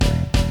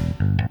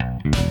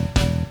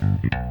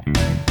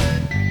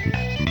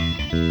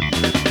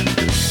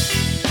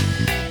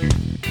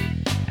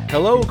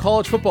Hello,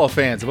 college football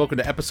fans, and welcome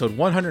to episode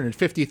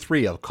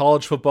 153 of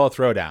College Football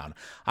Throwdown.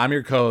 I'm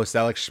your co-host,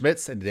 Alex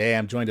Schmitz, and today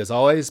I'm joined, as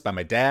always, by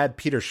my dad,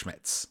 Peter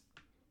Schmitz.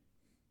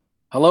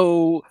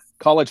 Hello,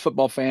 college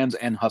football fans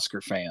and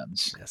Husker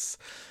fans. Yes.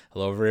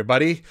 Hello,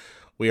 everybody.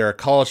 We are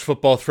College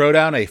Football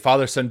Throwdown, a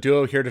father-son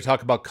duo here to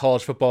talk about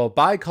college football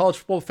by college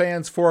football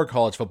fans for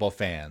college football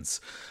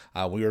fans.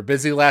 We were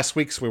busy last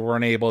week, so we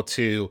weren't able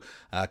to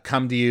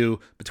come to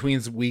you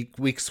between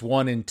weeks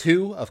 1 and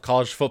 2 of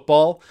college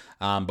football.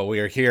 But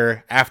we are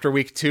here after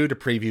week 2 to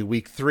preview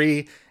week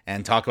 3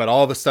 and talk about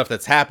all the stuff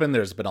that's happened.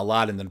 There's been a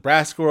lot in the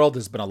Nebraska world.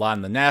 There's been a lot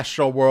in the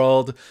national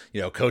world.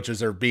 You know,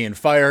 coaches are being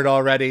fired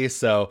already.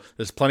 So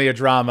there's plenty of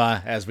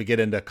drama as we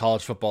get into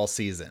college football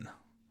season.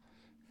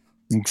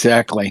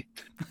 Exactly.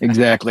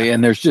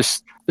 And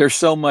there's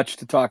so much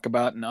to talk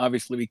about. And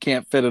obviously we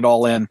can't fit it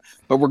all in,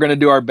 but we're going to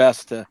do our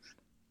best to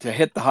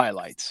hit the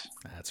highlights.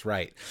 That's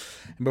right.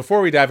 And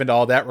before we dive into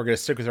all that, we're going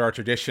to stick with our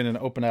tradition and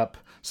open up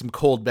some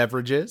cold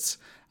beverages.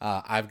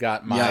 I've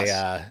got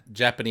my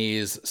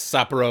Japanese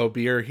Sapporo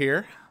beer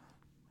here.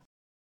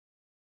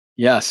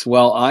 Yes.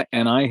 Well, I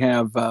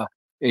have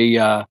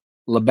a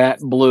Labatt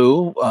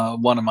Blue,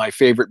 one of my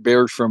favorite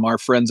beers from our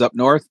friends up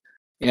north.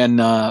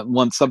 And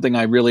something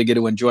I really get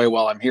to enjoy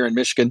while I'm here in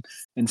Michigan.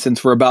 And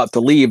since we're about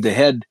to leave to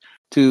head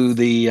to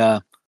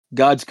the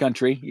God's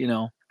country, you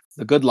know,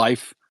 the good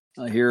life,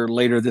 here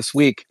later this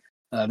week,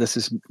 this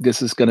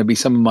is going to be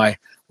some of my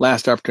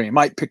last opportunity. I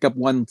might pick up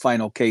one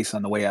final case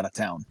on the way out of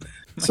town.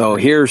 So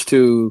here's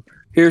to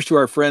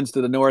our friends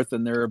to the north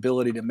and their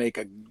ability to make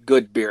a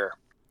good beer.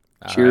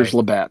 All Cheers, right.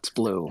 Labatt's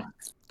Blue.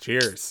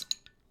 Cheers.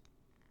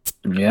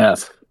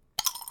 Yes.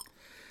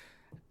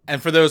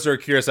 And for those who are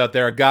curious out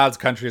there, God's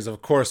country is,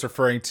 of course,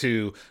 referring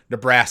to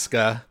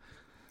Nebraska.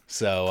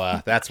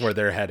 So that's where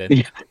they're headed.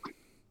 Yeah,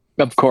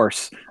 of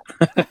course.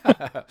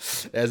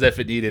 As if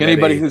it needed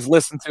anybody who's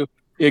listened to.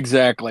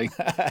 Exactly.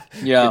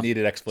 Yeah. It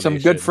needed explanation.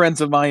 Some good friends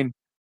of mine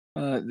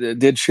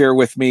did share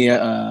with me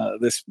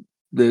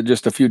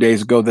just a few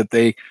days ago that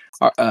they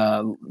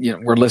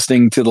were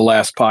listening to the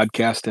last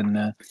podcast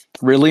and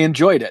really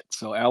enjoyed it.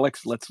 So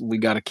Alex, we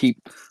got to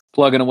keep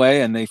plugging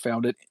away, and they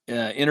found it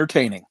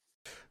entertaining.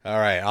 All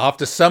right. I'll have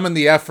to summon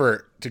the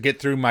effort to get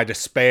through my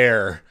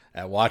despair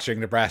at watching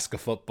Nebraska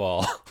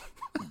football.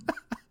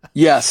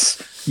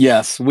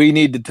 Yes. We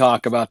need to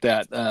talk about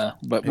that,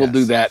 but we'll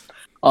do that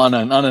on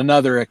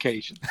another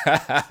occasion.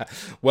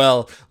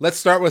 Well, let's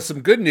start with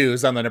some good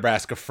news on the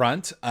Nebraska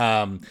front.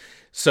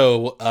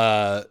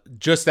 So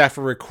just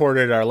after we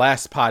recorded our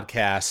last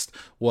podcast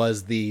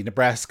was the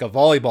Nebraska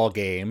volleyball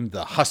game,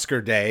 the Husker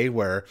Day,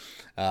 where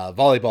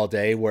volleyball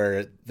day,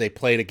 where they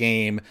played a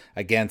game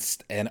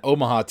against an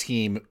Omaha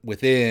team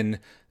within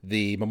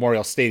the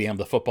Memorial Stadium,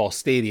 the football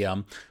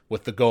stadium,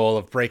 with the goal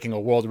of breaking a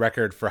world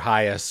record for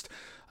highest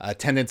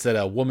attendance at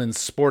a women's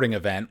sporting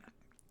event.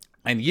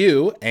 And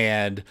you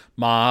and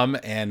Mom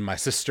and my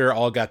sister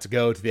all got to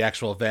go to the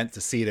actual event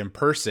to see it in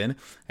person.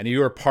 And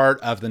you were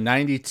part of the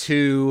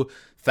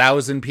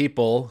 92,000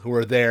 people who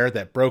were there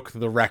that broke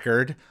the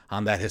record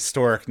on that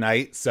historic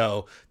night.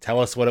 So tell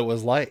us what it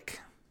was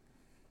like.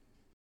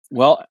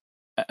 Well,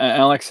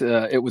 Alex,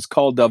 it was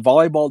called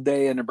Volleyball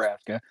Day in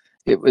Nebraska.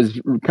 It was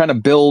kind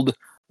of billed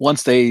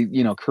once they,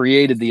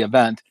 created the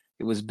event.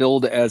 It was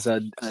billed as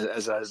an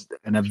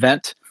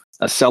event,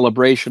 a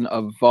celebration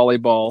of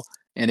volleyball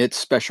and its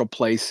special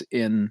place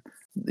in,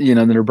 the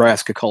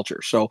Nebraska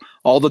culture. So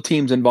all the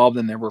teams involved,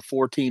 and there were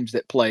 4 teams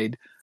that played,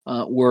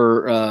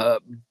 were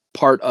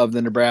part of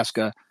the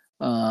Nebraska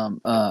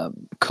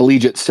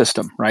collegiate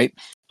system, right?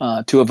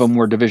 2 of them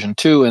were Division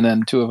II, and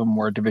then 2 of them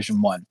were Division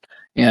I.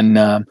 And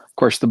of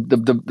course, the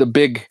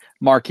big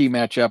marquee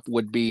matchup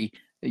would be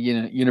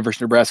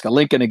University of Nebraska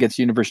Lincoln against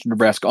University of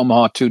Nebraska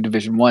Omaha, 2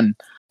 Division I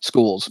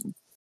schools.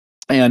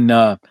 And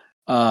it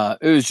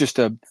was just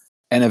an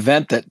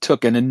event that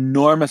took an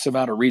enormous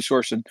amount of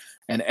resource and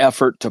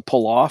effort to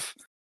pull off,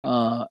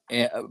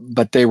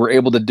 but they were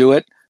able to do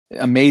it.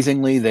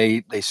 Amazingly,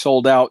 they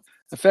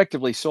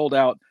effectively sold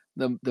out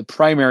the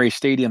primary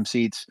stadium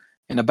seats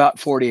in about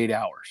 48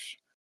 hours,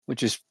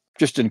 which is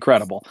just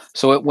incredible.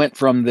 So it went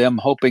from them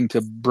hoping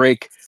to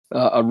break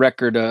a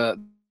record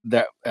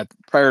that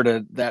prior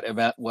to that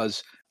event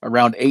was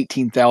around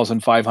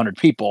 18,500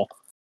 people.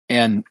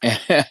 And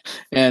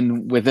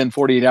within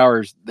 48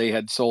 hours, they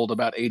had sold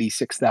about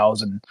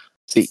 86,000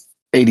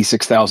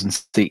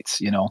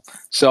 seats.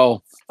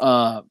 So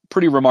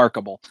pretty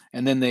remarkable.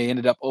 And then they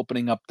ended up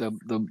opening up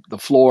the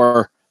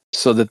floor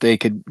so that they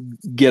could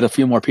get a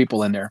few more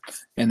people in there.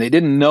 And they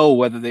didn't know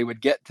whether they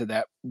would get to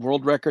that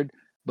world record,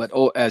 but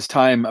as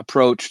time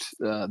approached,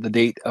 the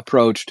date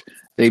approached,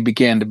 they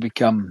began to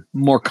become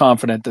more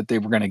confident that they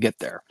were going to get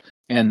there.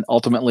 And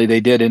ultimately, they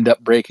did end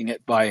up breaking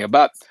it by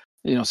about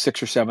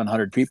 600 or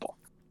 700 people.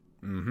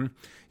 Mm-hmm.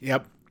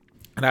 Yep.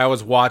 And I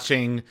was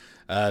watching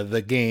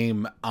the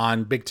game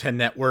on Big Ten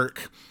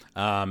Network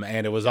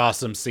And it was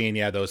awesome seeing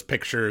those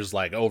pictures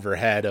like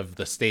overhead of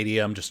the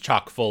stadium just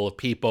chock full of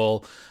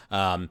people.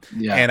 Yeah.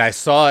 And I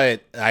saw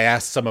it. I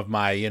asked some of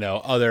my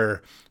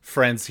other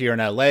friends here in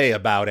LA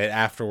about it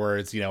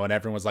afterwards, and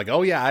everyone was like,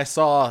 "Oh yeah, I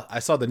saw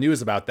the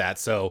news about that."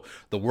 So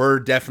the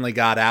word definitely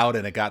got out,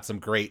 and it got some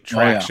great Oh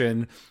yeah.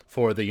 traction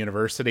for the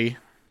university.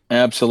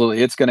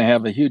 Absolutely, it's going to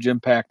have a huge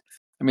impact.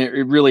 I mean,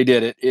 it really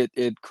did.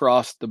 It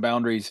crossed the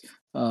boundaries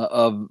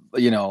of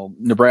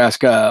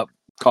Nebraska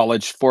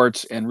college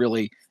sports and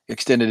really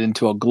extended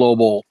into a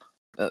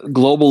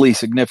globally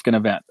significant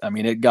event. I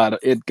mean, it got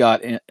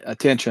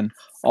attention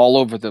all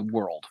over the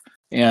world,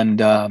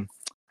 and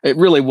it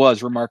really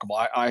was remarkable.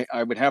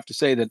 I would have to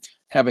say that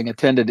having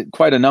attended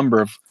quite a number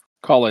of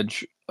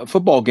college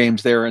football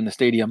games there in the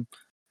stadium,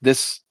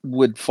 this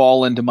would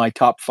fall into my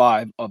top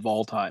 5 of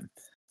all time.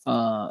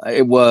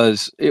 It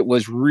was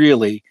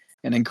really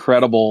an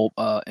incredible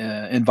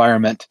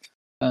environment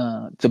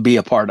to be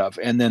a part of,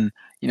 and then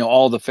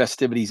all the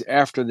festivities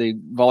after the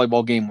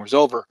volleyball game was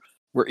over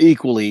were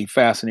equally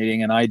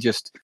fascinating. And I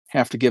just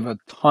have to give a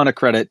ton of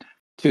credit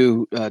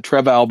to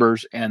Trev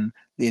Albers and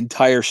the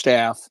entire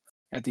staff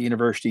at the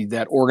university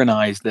that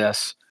organized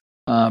this,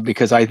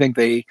 because I think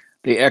they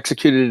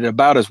executed it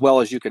about as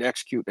well as you could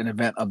execute an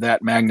event of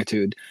that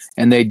magnitude,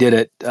 and they did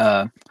it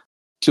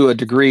to a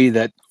degree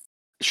that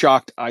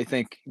shocked, I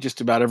think,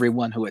 just about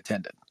everyone who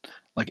attended.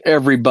 Like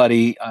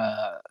everybody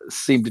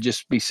seemed to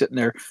just be sitting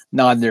there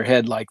nodding their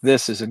head like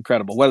this is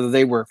incredible, whether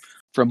they were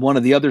from one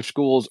of the other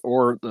schools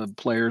or the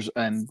players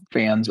and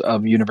fans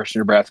of University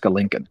of Nebraska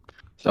Lincoln.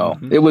 So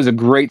Mm-hmm. it was a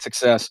great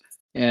success,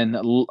 and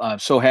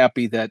so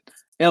happy that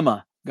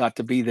Emma got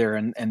to be there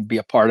and be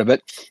a part of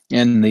it.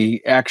 And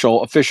the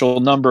actual official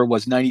number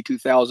was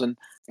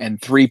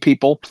 92,003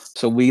 people.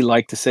 So we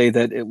like to say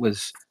that it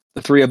was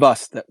the 3 of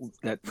us that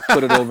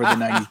put it over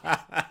the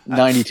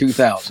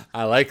 92,000.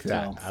 I like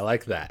that. So, I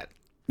like that.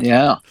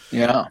 Yeah.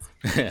 Yeah.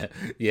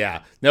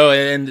 Yeah. No,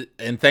 and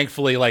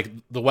thankfully, like,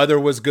 the weather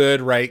was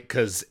good, right?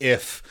 Because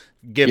if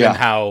given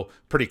how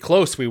pretty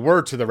close we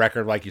were to the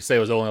record, like you say, it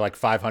was only like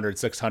 500,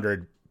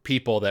 600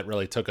 people that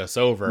really took us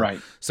over. Right.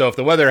 So if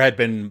the weather had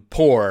been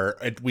poor,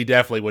 we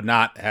definitely would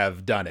not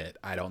have done it,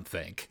 I don't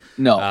think.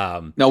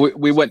 No. No,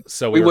 we would.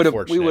 So we would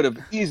have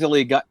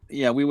easily gotten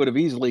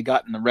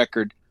the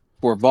record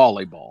for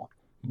volleyball.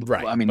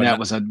 Right. I mean, that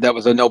was a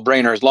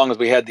no-brainer. As long as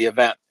we had the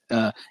event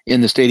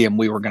in the stadium,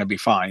 we were going to be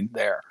fine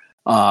there.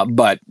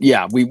 But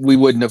yeah, we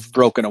wouldn't have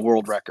broken a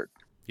world record.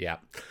 Yeah.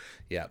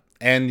 Yeah.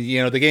 And,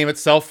 the game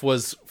itself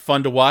was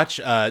fun to watch.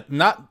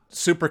 Not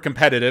super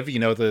competitive.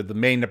 The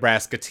Maine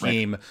Nebraska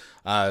team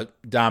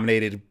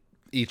dominated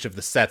each of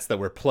the sets that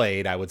were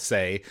played, I would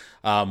say,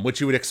 which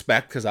you would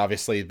expect because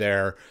obviously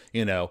they're,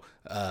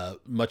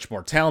 much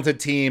more talented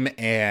team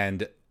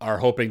and are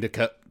hoping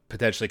to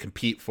potentially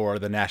compete for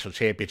the national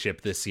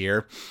championship this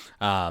year.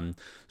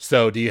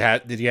 So did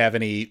you have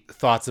any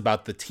thoughts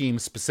about the team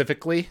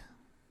specifically?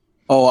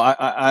 Oh,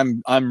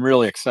 I'm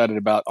really excited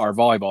about our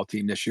volleyball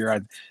team this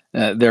year.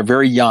 They're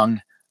very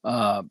young,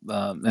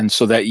 and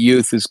so that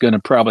youth is going to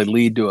probably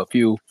lead to a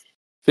few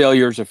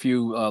failures, a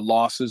few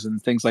losses,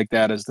 and things like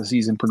that as the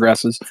season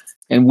progresses.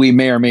 And we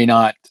may or may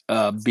not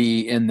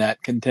be in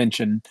that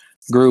contention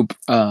group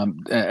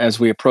as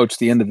we approach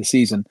the end of the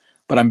season.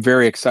 But I'm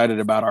very excited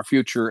about our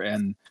future,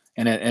 and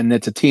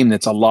it's a team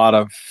that's a lot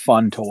of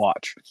fun to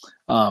watch.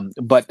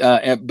 But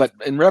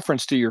in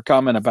reference to your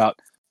comment about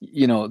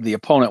the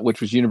opponent,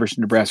 which was University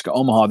of Nebraska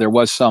Omaha, there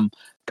was some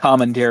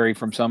commentary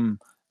from some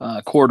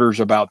quarters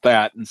about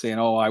that and saying,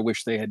 "Oh, I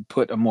wish they had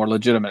put a more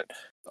legitimate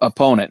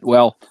opponent."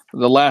 Well,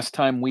 the last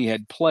time we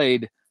had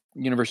played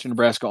University of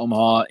Nebraska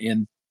Omaha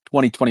in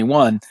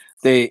 2021,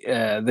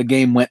 the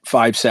game went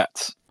 5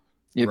 sets.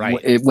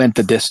 It went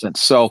the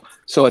distance. So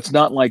it's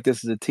not like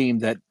this is a team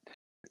that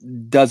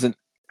doesn't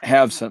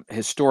have some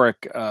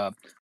historic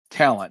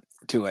talent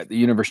to it. The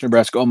University of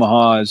Nebraska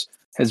Omaha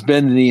has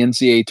been in the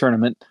NCAA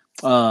tournament.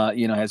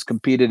 Has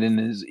competed and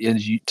is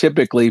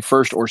typically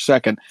first or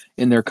second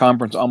in their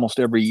conference almost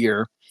every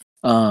year.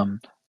 And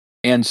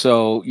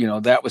so,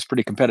 that was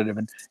pretty competitive.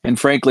 And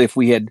frankly, if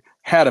we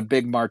had a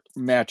big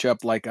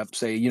matchup like,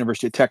 say,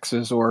 University of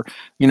Texas or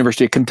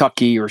University of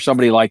Kentucky or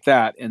somebody like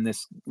that in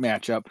this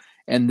matchup,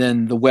 and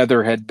then the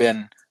weather had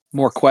been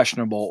more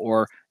questionable,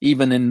 or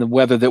even in the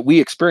weather that we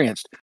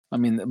experienced, I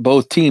mean,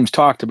 both teams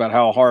talked about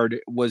how hard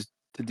it was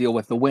to deal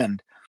with the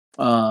wind.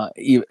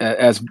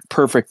 As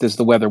perfect as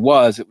the weather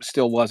was, it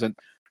still wasn't,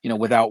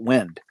 without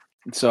wind.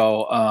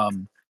 So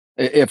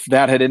if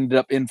that had ended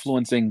up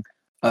influencing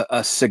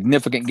a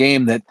significant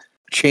game that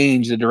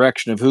changed the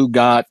direction of who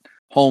got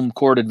home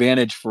court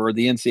advantage for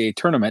the NCAA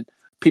tournament,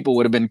 people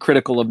would have been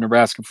critical of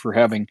Nebraska for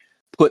having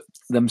put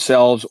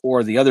themselves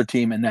or the other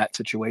team in that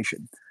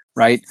situation,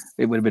 right?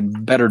 It would have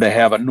been better to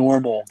have a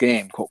normal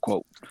game, quote,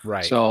 quote.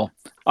 Right. So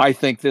I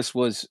think this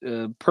was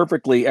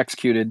perfectly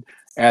executed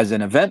as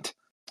an event.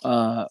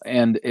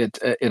 And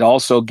it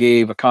also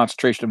gave a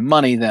concentration of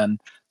money then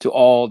to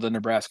all the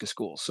Nebraska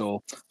schools.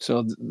 So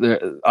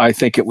I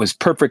think it was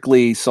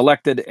perfectly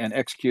selected and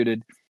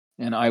executed,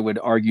 and I would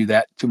argue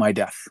that to my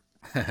death.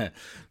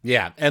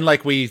 Yeah. And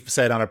like we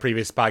said on a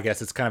previous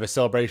podcast, it's kind of a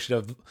celebration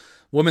of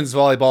women's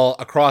volleyball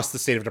across the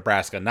state of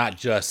Nebraska, not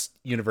just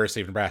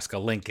University of Nebraska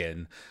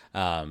Lincoln.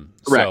 So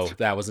Correct.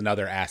 that was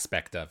another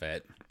aspect of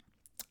it.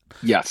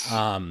 Yes.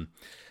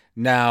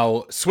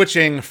 Now,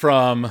 switching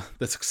from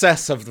the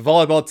success of the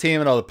volleyball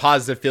team and all the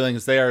positive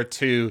feelings there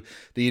to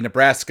the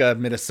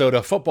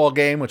Nebraska-Minnesota football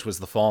game, which was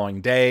the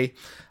following day.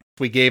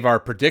 We gave our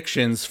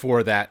predictions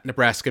for that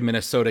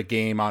Nebraska-Minnesota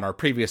game on our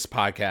previous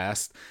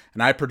podcast,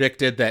 and I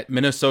predicted that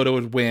Minnesota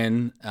would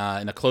win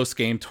in a close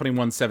game,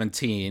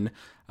 21-17,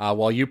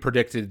 while you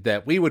predicted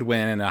that we would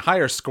win in a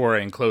higher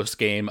scoring close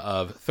game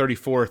of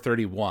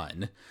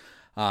 34-31.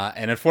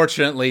 And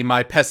unfortunately,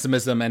 my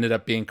pessimism ended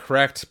up being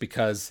correct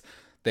because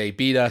they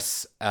beat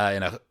us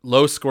in a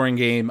low-scoring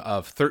game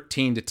of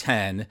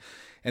 13-10,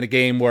 in a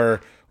game where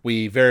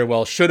we very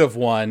well should have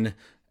won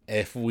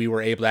if we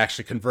were able to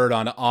actually convert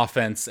on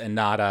offense and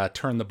not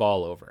turn the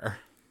ball over.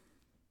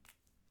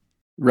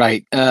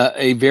 Right.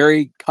 A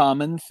very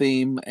common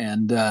theme,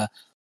 and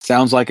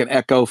sounds like an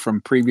echo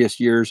from previous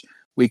years.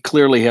 We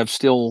clearly have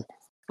still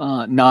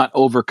not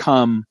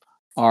overcome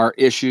our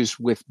issues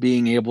with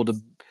being able to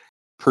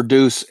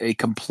produce a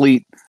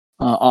complete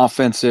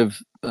offensive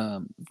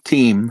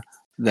team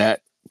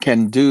that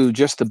can do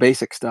just the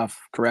basic stuff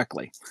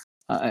correctly.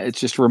 It's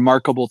just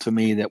remarkable to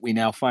me that we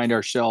now find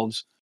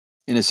ourselves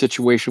in a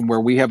situation where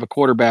we have a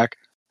quarterback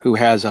who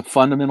has a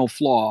fundamental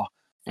flaw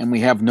and we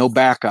have no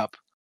backup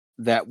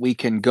that we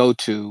can go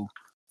to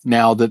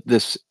now that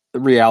this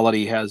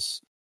reality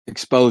has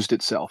exposed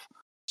itself.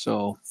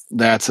 So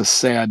that's a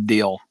sad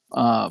deal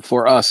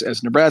for us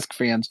as Nebraska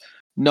fans,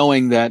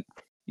 knowing that,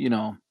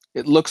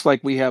 it looks like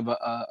we have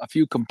a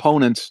few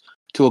components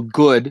to a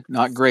good,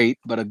 not great,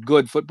 but a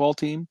good football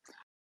team.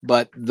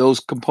 But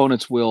those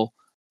components will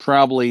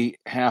probably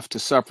have to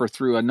suffer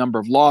through a number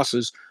of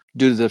losses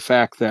due to the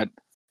fact that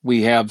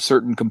we have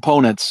certain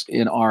components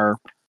in our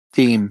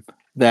team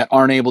that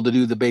aren't able to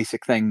do the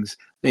basic things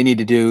they need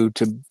to do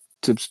to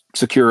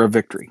secure a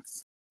victory.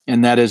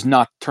 And that is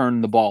not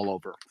turn the ball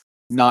over,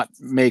 not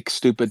make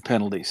stupid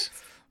penalties.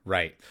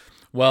 Right.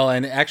 Well,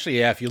 and actually,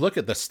 yeah, if you look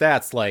at the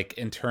stats, like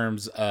in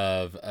terms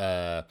of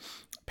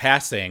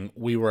passing,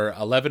 we were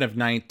 11 of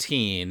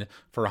 19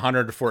 for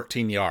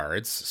 114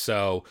 yards.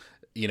 So,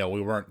 we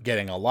weren't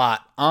getting a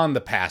lot on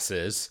the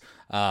passes.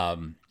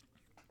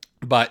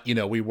 But,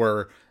 we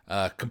were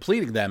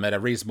completing them at a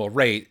reasonable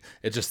rate.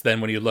 It just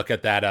then when you look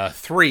at that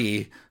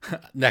 3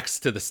 next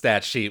to the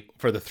stat sheet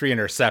for the 3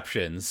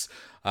 interceptions,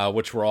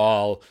 which were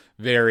all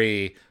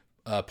very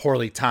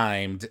poorly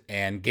timed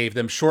and gave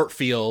them short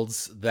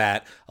fields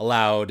that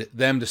allowed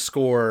them to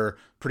score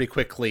pretty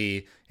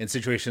quickly in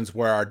situations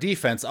where our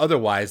defense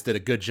otherwise did a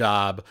good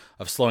job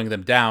of slowing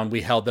them down.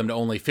 We held them to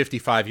only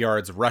 55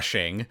 yards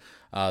rushing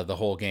the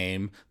whole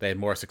game. They had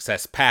more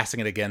success passing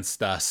it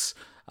against us,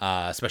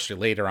 especially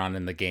later on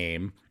in the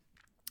game.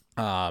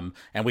 And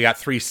we got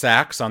 3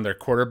 sacks on their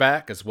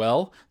quarterback as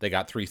well. They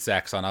got 3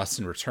 sacks on us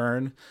in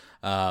return.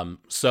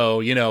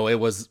 So, it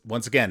was,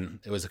 once again,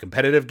 it was a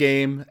competitive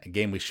game, a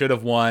game we should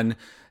have won,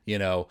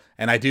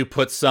 and I do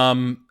put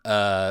some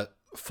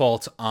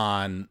fault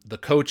on the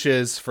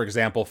coaches, for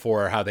example,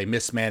 for how they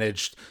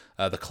mismanaged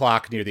the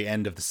clock near the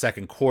end of the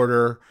second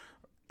quarter.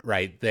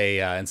 Right.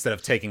 They, instead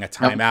of taking a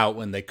timeout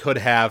when they could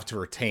have to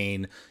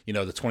retain,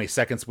 the 20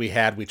 seconds we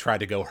had, we tried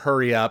to go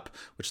hurry up,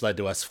 which led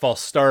to us false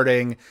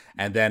starting.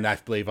 And then I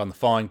believe on the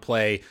following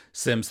play,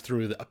 Sims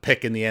threw a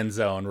pick in the end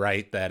zone,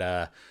 right,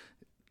 that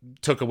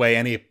took away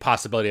any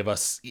possibility of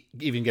us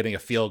even getting a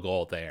field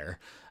goal there.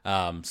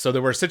 So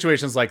there were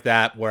situations like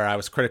that where I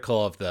was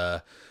critical of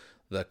the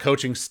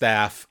coaching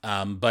staff.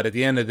 But at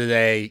the end of the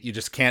day, you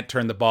just can't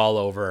turn the ball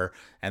over.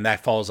 And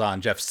that falls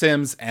on Jeff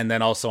Sims and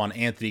then also on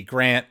Anthony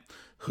Grant,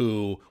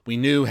 who we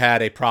knew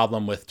had a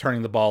problem with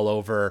turning the ball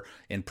over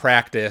in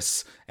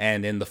practice.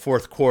 And in the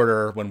fourth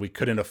quarter, when we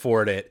couldn't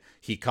afford it,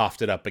 he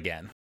coughed it up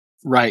again.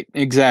 Right,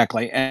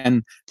 exactly.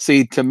 And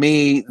see, to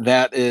me,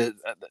 that is,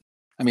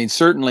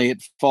 certainly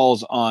it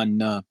falls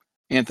on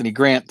Anthony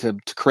Grant to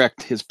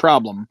correct his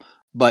problem.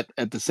 But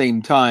at the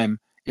same time,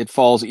 it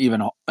falls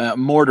even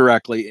more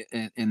directly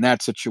in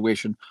that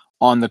situation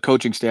on the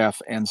coaching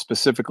staff and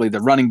specifically the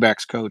running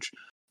backs coach,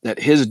 that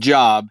his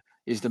job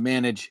is to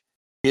manage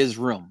his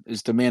room,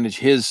 is to manage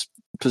his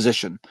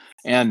position.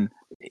 And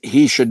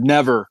he should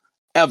never,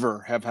 ever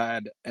have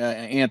had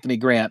Anthony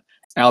Grant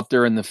out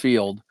there in the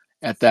field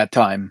at that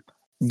time,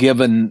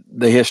 given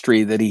the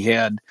history that he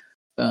had,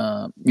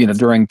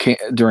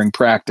 during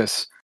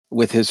practice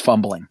with his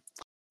fumbling.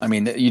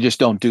 You just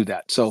don't do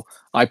that. So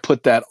I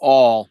put that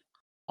all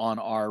on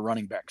our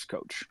running backs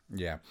coach.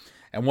 Yeah.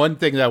 And one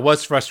thing that I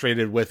was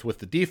frustrated with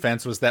the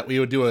defense was that we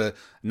would do a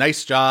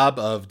nice job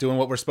of doing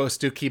what we're supposed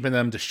to, keeping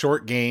them to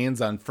short gains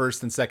on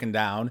first and second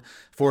down,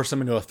 force them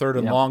into a third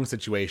and long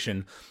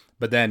situation.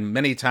 But then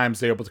many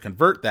times they're able to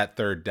convert that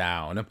third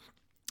down.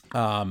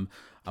 I'm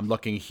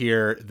looking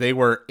here. They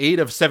were 8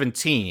 of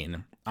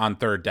 17 on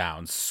third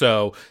downs.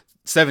 So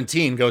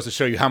 17 goes to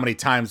show you how many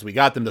times we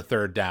got them to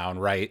third down,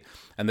 right?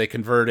 And they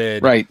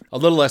converted a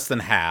little less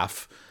than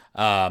half.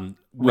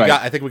 Right.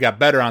 I think we got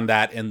better on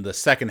that in the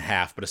second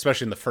half, but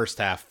especially in the first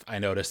half, I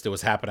noticed it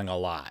was happening a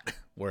lot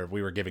where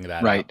we were giving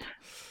that Right. up.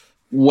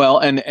 Well,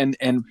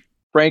 and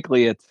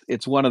frankly,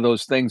 it's one of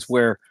those things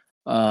where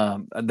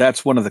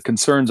that's one of the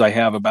concerns I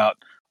have about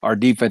our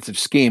defensive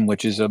scheme,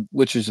 which is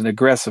an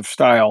aggressive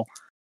style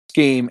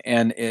scheme,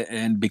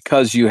 and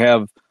because you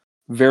have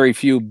very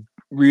few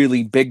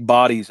really big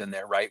bodies in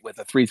there, right? With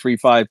a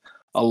 3-3-5,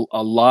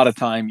 a lot of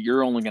time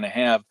you're only going to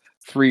have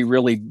three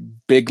really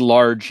big,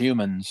 large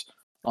humans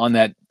on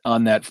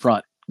that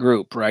front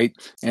group, right?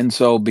 And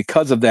so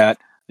because of that,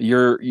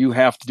 you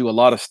have to do a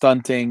lot of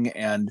stunting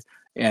and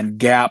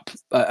gap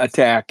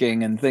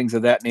attacking and things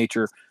of that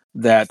nature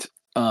that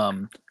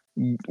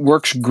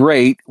works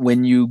great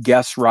when you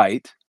guess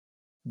right,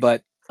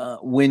 but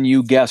when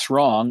you guess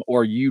wrong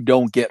or you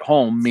don't get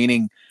home,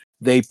 meaning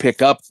they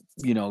pick up,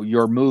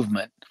 your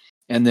movement,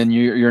 and then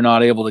you're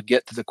not able to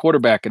get to the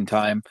quarterback in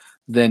time,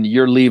 then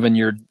you're leaving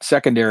your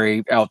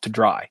secondary out to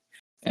dry,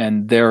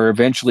 and they're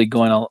eventually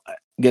going to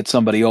get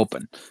somebody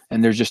open.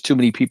 And there's just too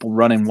many people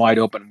running wide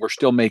open. We're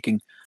still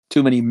making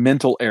too many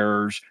mental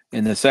errors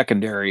in the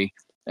secondary,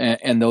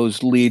 and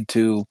those lead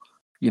to,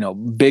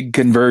 big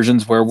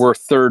conversions where we're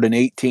 3rd and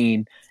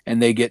 18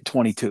 and they get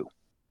 22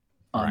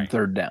 on Right.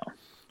 3rd down.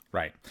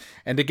 Right.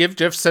 And to give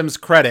Jeff Sims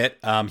credit,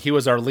 he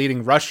was our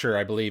leading rusher,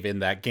 I believe, in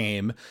that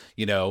game.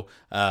 We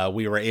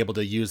were able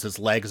to use his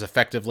legs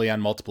effectively on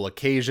multiple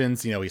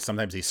occasions.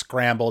 Sometimes he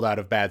scrambled out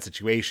of bad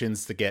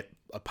situations to get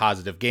a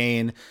positive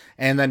gain.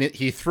 And then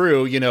he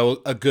threw,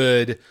 a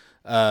good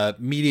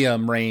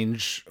medium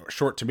range,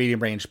 short to medium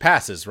range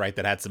passes, right?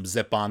 That had some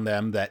zip on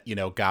them that,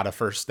 got a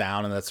first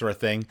down and that sort of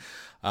thing.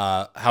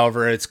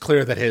 However, it's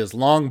clear that his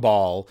long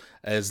ball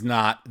is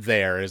not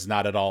there, is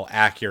not at all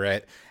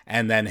accurate.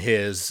 And then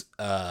his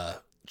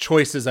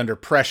choices under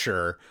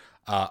pressure,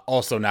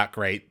 also not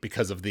great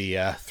because of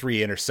the 3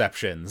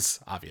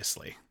 interceptions,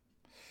 obviously.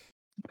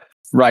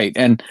 Right.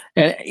 And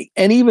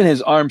even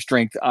his arm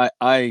strength,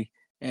 I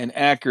and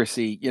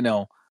accuracy,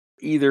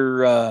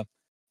 either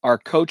our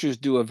coaches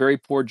do a very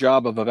poor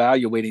job of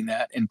evaluating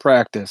that in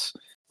practice,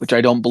 which I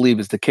don't believe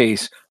is the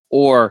case,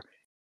 or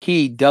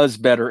he does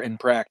better in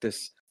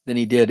practice than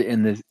he did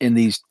in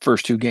these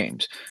first 2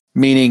 games,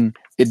 meaning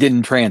it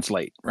didn't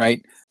translate,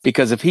 right?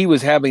 Because if he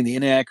was having the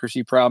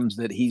inaccuracy problems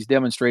that he's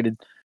demonstrated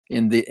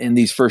in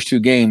these first 2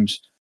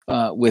 games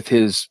with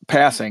his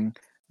passing,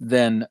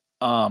 then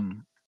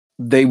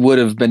they would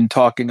have been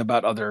talking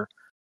about other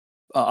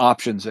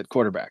options at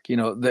quarterback.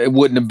 They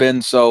wouldn't have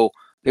been so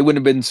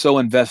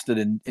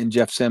invested in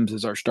Jeff Sims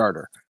as our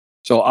starter.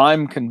 So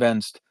I'm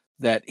convinced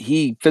that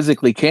he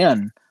physically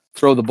can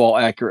throw the ball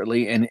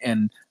accurately,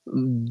 and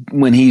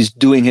when he's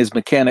doing his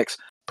mechanics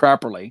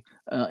properly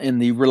in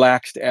the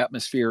relaxed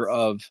atmosphere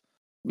of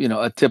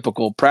a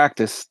typical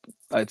practice,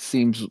 it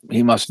seems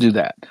he must do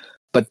that.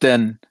 But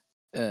then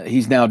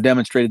he's now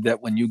demonstrated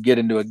that when you get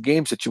into a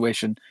game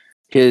situation,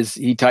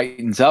 he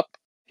tightens up.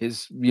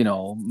 His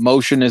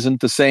motion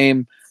isn't the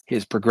same.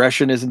 His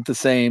progression isn't the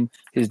same.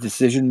 His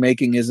decision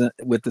making isn't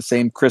with the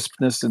same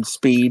crispness and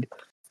speed,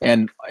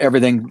 and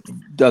everything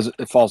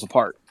it falls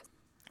apart.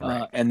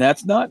 Right. And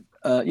that's not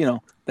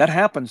that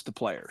happens to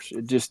players.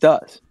 It just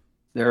does.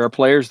 There are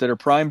players that are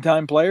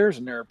primetime players,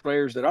 and there are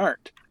players that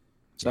aren't.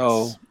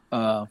 So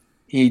Yes.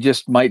 he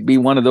just might be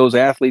one of those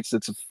athletes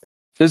that's a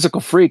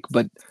physical freak,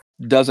 but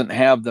doesn't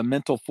have the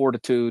mental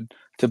fortitude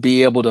to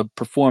be able to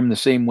perform the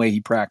same way he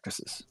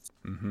practices.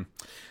 Mm-hmm.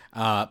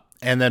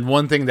 And then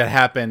one thing that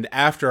happened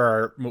after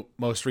our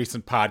most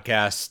recent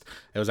podcast,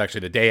 it was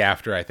actually the day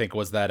after, I think,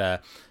 was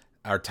that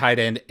our tight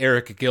end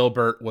Eric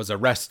Gilbert was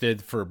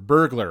arrested for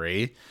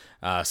burglary.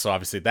 So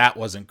obviously that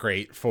wasn't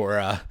great for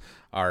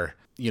our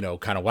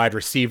kind of wide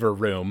receiver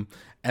room.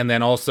 And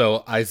then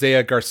also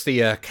Isaiah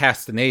Garcia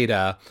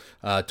Castaneda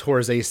tore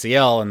his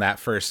ACL in that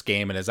first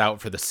game and is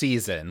out for the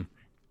season.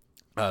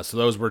 So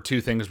those were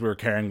 2 things we were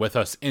carrying with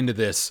us into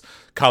this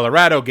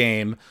Colorado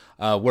game,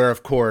 where,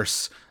 of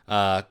course,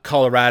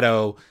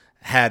 Colorado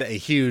had a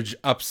huge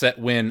upset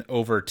win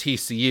over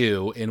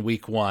TCU in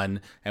week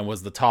 1 and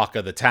was the talk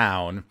of the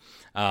town.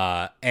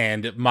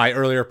 And my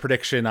earlier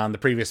prediction on the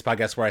previous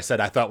podcast where I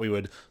said I thought we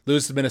would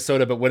lose to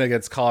Minnesota but win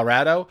against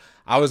Colorado,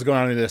 I was going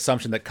on the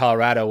assumption that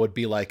Colorado would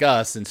be like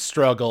us and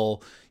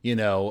struggle,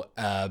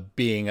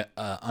 being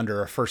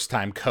under a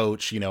first-time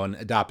coach, and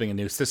adopting a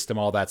new system,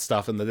 all that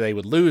stuff, and that they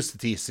would lose to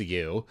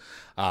TCU.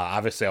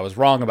 Obviously, I was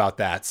wrong about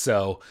that,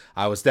 so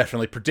I was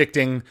definitely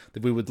predicting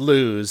that we would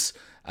lose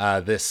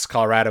this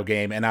Colorado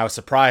game, and I was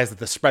surprised that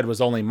the spread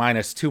was only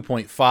minus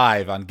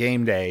 2.5 on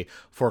game day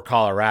for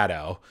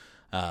Colorado,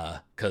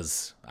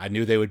 because I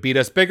knew they would beat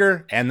us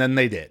bigger, and then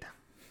they did.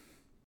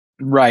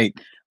 Right.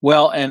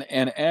 Well, and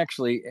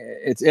actually,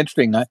 it's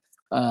interesting.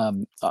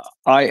 You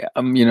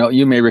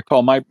may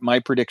recall my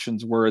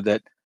predictions were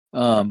that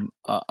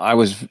I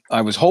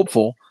was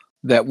hopeful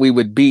that we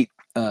would beat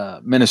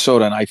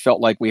Minnesota, and I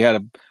felt like we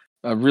had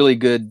a really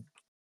good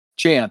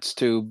chance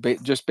to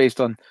just based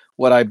on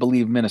what I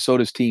believe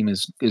Minnesota's team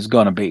is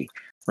going to be,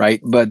 right?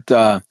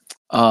 But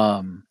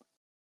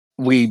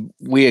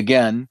we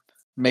again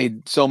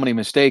made so many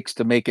mistakes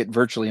to make it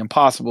virtually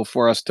impossible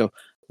for us to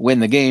win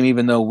the game,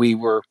 even though we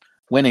were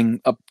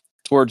winning up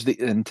towards the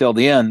until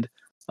the end,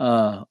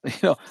 of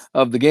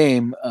the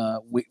game.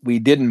 We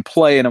didn't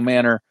play in a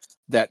manner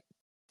that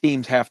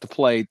teams have to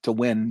play to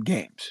win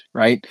games,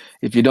 right?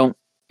 If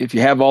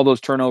you have all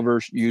those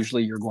turnovers,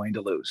 usually you're going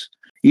to lose,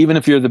 even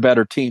if you're the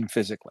better team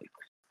physically.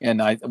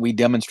 And we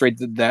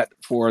demonstrated that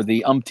for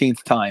the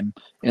umpteenth time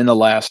in the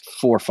last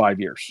 4 or 5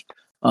 years.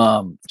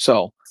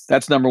 So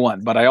that's number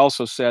one. But I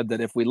also said that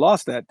if we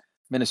lost that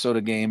Minnesota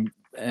game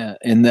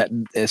in that,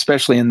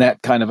 especially in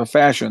that kind of a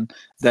fashion,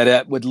 that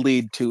it would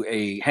lead to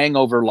a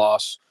hangover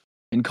loss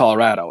in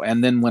Colorado.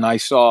 And then when I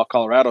saw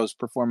Colorado's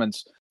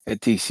performance at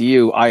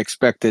TCU, I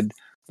expected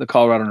the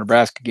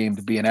Colorado-Nebraska game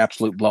to be an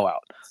absolute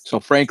blowout. So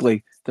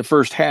frankly, the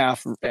first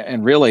half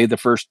and really the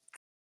first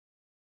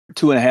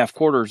 2.5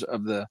 quarters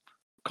of the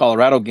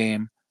Colorado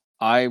game,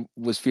 I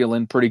was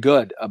feeling pretty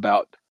good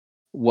about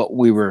what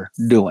we were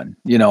doing,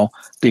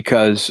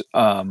 because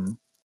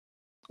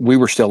we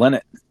were still in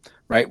it,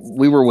 right?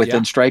 We were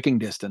within striking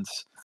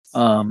distance,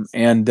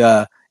 and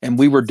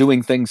we were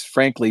doing things,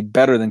 frankly,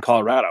 better than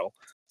Colorado.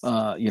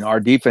 Our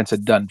defense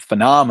had done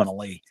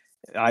phenomenally,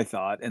 I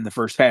thought, in the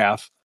first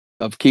half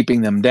of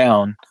keeping them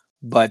down,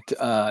 but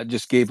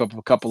just gave up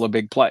a couple of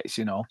big plays,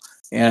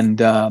 and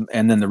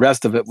then the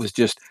rest of it was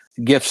just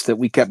gifts that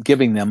we kept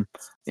giving them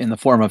in the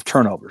form of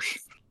turnovers.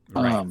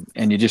 Right.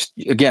 And you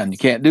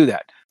can't do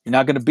that. You're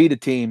not going to beat a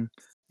team.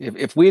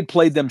 If we had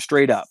played them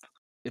straight up,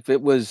 if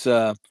it was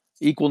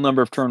equal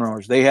number of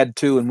turnovers, they had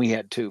 2 and we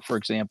had 2, for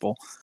example,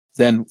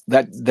 then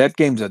that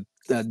game's a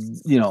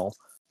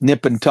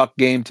nip and tuck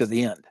game to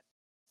the end.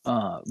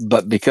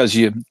 But because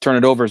you turn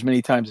it over as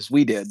many times as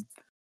we did,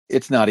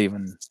 it's not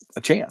even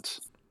a chance.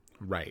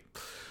 Right.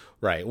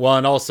 Well,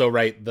 and also,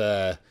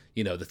 the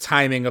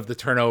timing of the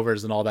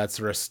turnovers and all that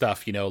sort of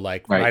stuff,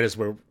 right as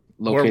we're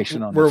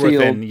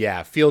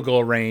within field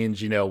goal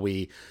range,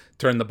 we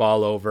turn the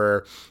ball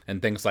over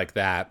and things like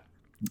that.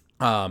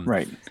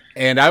 Right.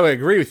 And I would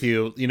agree with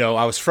you.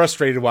 I was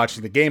frustrated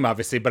watching the game,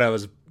 obviously, but I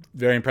was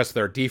very impressed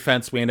with our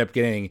defense. We ended up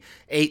getting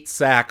 8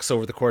 sacks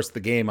over the course of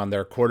the game on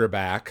their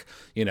quarterback,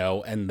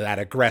 and that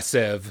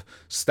aggressive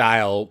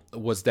style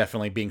was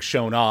definitely being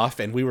shown off,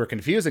 and we were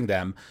confusing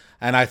them.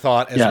 And I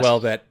thought as well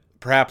that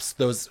perhaps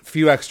those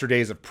few extra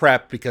days of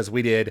prep, because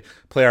we did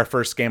play our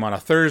first game on a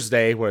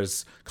Thursday,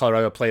 whereas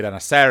Colorado played on a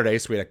Saturday,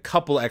 so we had a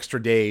couple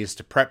extra days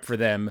to prep for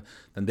them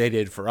than they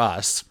did for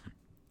us.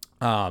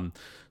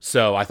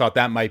 So I thought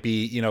that might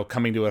be,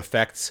 coming to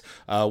effect.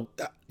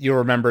 You'll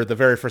remember the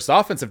very first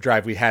offensive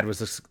drive we had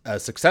was a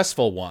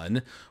successful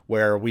one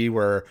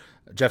where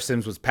Jeff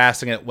Sims was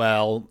passing it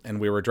well, and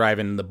we were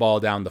driving the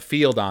ball down the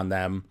field on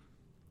them,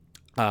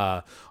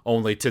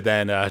 only to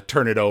then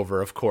turn it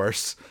over, of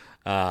course,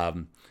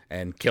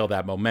 and kill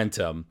that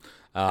momentum.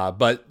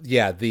 But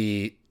yeah,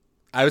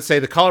 I would say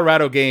the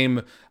Colorado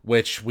game,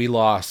 which we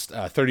lost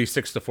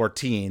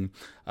 36-14,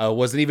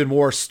 was an even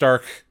more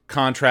stark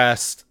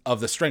contrast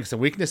of the strengths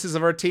and weaknesses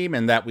of our team,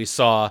 and that we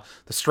saw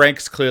the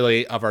strengths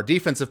clearly of our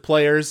defensive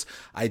players.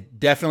 I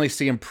definitely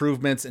see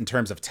improvements in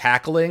terms of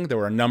tackling. There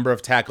were a number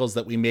of tackles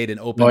that we made in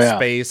open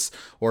space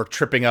or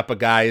tripping up a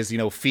guy's,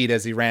 feet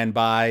as he ran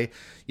by,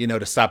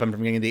 to stop him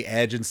from getting the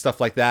edge and stuff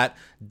like that.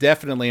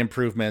 Definitely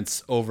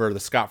improvements over the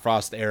Scott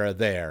Frost era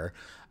there.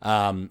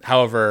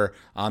 However,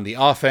 on the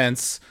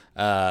offense,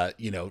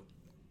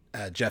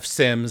 Jeff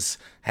Sims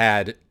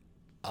had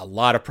a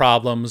lot of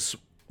problems,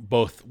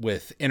 both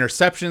with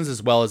interceptions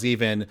as well as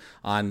even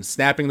on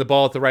snapping the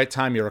ball at the right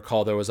time. You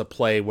recall there was a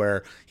play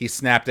where he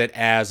snapped it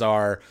as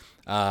our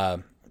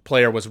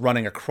player was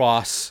running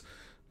across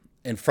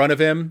in front of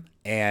him,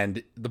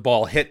 and the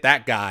ball hit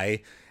that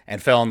guy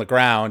and fell on the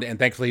ground, and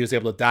thankfully he was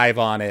able to dive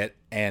on it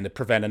and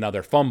prevent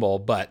another fumble,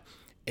 but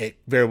it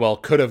very well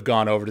could have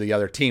gone over to the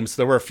other team.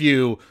 So there were a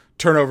few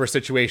turnover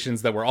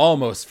situations that were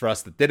almost for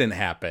us that didn't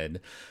happen,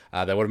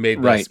 that would have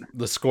made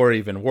the score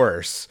even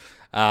worse.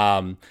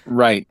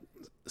 Right.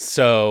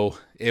 So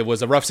it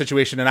was a rough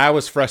situation, and I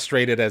was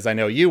frustrated, as I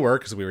know you were,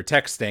 because we were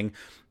texting,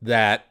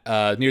 that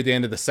near the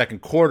end of the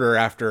second quarter,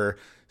 after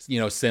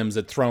Sims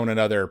had thrown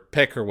another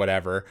pick or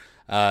whatever,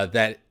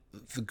 that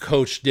the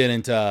coach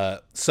didn't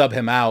sub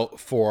him out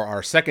for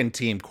our second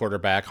team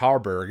quarterback,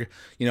 Harburg,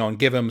 and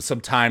give him some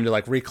time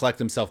to recollect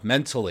himself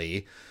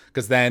mentally,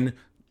 because then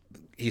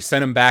he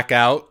sent him back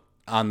out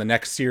on the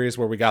next series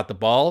where we got the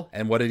ball,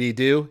 and what did he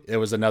do? It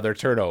was another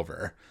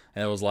turnover,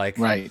 and it was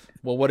well,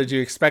 what did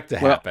you expect to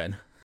happen?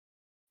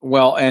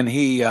 Well, and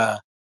he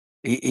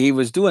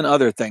was doing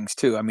other things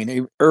too. I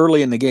mean,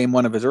 early in the game,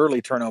 one of his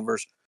early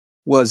turnovers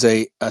was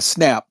a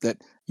snap that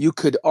you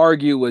could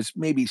argue was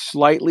maybe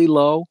slightly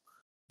low,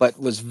 but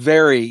was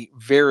very,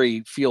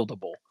 very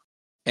fieldable.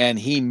 And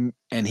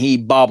he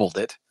bobbled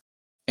it,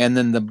 and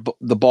then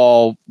the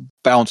ball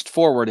bounced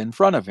forward in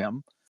front of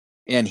him,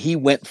 and he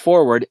went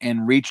forward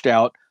and reached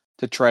out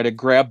to try to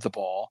grab the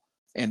ball,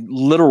 and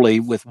literally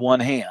with one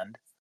hand,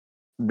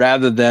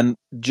 rather than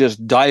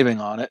just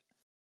diving on it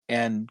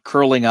and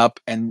curling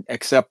up and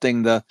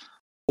accepting the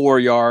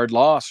 4-yard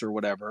loss or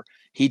whatever,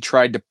 he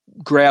tried to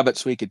grab it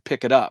so he could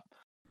pick it up.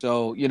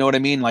 So you know what I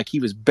mean? Like he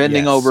was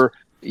bending over.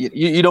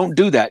 You don't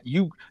do that.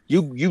 You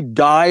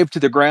dive to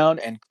the ground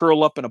and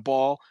curl up in a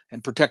ball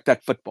and protect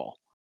that football.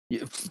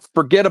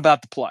 Forget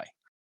about the play.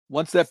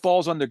 Once that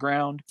ball's on the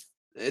ground,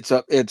 it's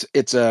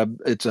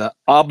a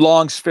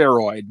oblong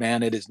spheroid,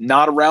 man. It is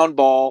not a round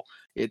ball.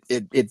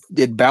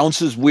 It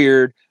bounces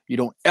weird. You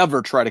don't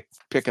ever try to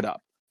pick it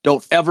up.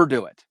 Don't ever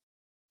do it.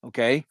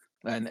 Okay.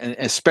 And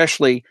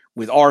especially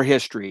with our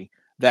history,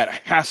 that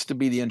has to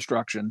be the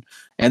instruction.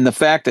 And the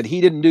fact that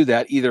he didn't do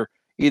that, either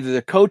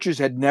the coaches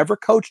had never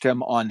coached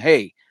him on,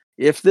 hey,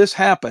 if this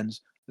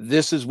happens,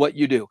 this is what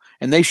you do.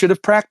 And they should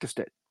have practiced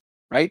it,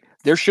 right?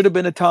 There should have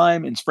been a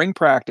time in spring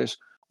practice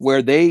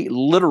where they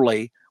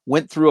literally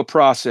went through a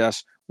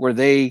process where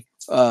they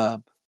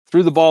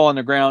threw the ball on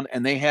the ground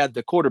and they had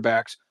the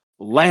quarterbacks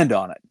land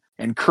on it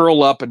and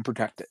curl up and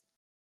protect it.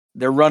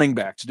 Their running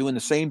backs doing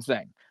the same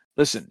thing.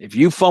 Listen, if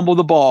you fumble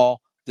the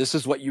ball, this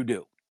is what you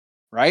do,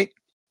 right?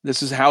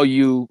 This is how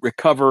you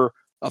recover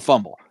a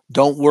fumble.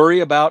 Don't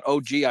worry about,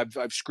 oh, gee, I've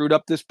screwed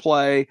up this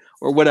play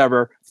or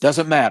whatever.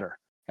 Doesn't matter.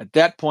 At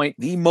that point,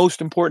 the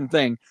most important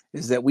thing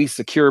is that we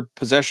secure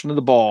possession of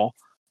the ball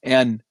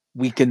and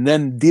we can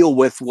then deal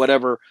with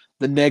whatever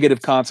the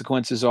negative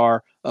consequences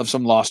are of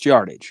some lost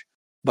yardage.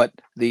 But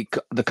the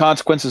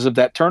consequences of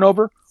that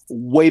turnover,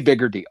 way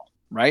bigger deal,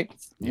 right?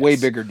 Yes. Way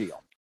bigger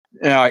deal.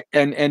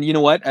 And you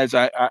know what? As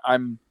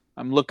I'm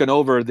looking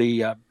over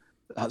the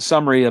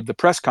summary of the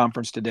press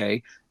conference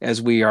today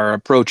as we are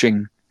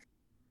approaching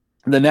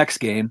the next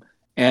game,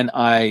 and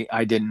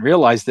I didn't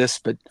realize this,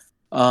 but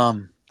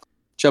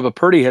Chubba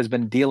Purdy has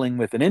been dealing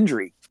with an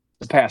injury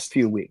the past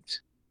few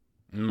weeks,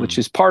 which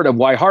is part of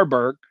why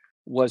Harburg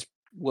was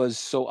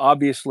so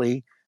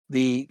obviously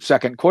the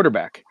second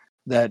quarterback.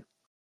 That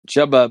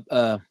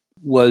Chubba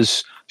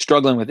was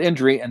struggling with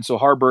injury, and so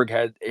Harburg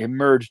had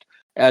emerged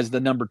as the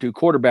number 2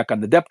 quarterback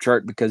on the depth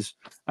chart because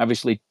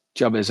obviously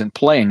Chubba isn't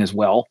playing as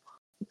well.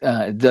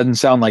 It doesn't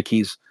sound like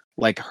he's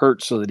like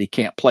hurt so that he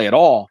can't play at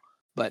all,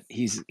 but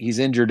he's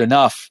injured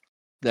enough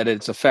that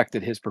it's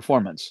affected his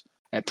performance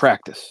at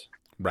practice.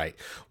 Right.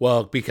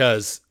 Well,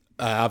 because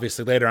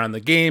obviously later on in the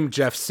game,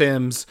 Jeff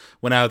Sims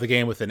went out of the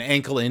game with an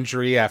ankle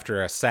injury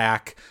after a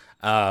sack,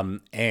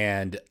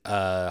 and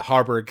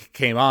Harburg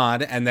came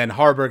on, and then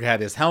Harburg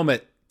had his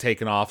helmet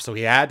taken off, so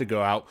he had to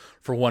go out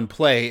for one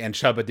play, and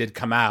Chubba did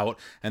come out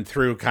and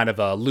threw kind of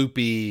a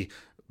loopy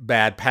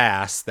bad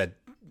pass that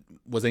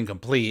was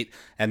incomplete,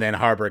 and then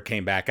Harburg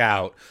came back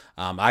out.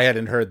 I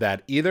hadn't heard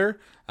that either,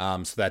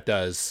 so that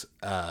does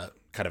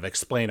kind of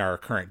explain our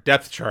current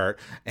depth chart,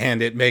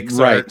 and it makes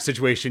our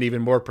situation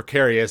even more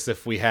precarious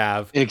if we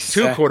have 2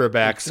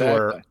 quarterbacks who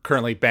are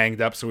currently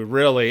banged up, so we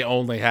really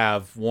only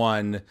have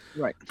one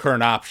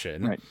current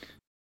option. Right.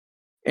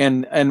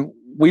 And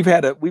we've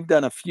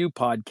done a few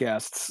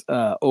podcasts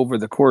over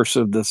the course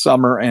of the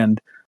summer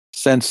and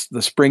since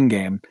the spring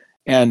game,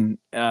 and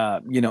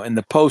in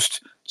the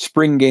post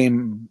spring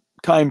game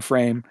time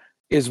frame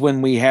is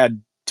when we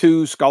had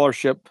 2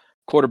 scholarship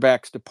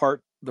quarterbacks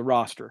depart the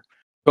roster.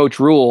 Coach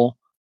Rule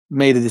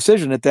made a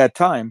decision at that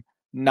time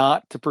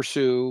not to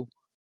pursue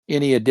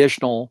any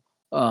additional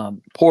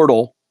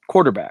portal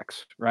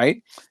quarterbacks.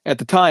 Right at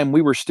the time,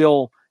 we were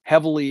still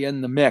heavily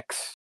in the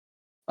mix,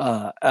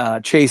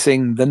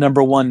 chasing the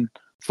number 1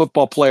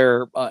 football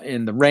player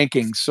in the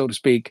rankings, so to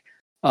speak,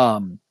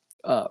 Dylan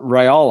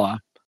Raiola,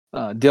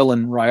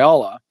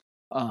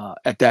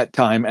 at that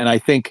time. And I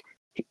think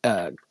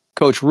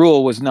Coach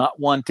Rule was not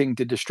wanting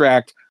to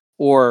distract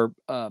or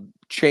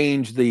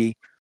change the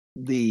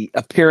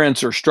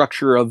appearance or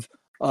structure of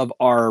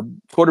our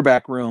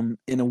quarterback room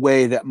in a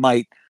way that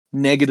might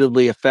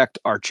negatively affect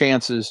our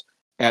chances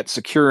at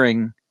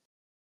securing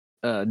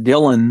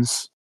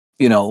Dylan's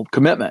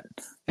commitment.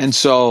 And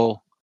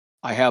so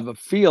I have a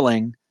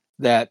feeling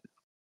that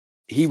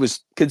he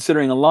was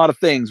considering a lot of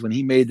things when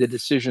he made the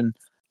decision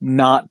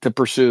not to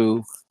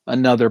pursue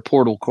another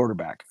portal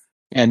quarterback.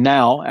 And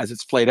now, as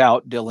it's played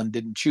out, Dylan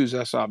didn't choose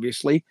us,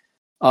 obviously.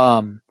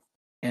 And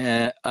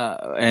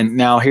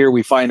now here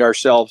we find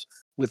ourselves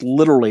with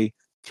literally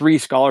 3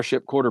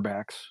 scholarship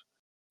quarterbacks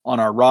on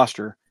our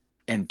roster,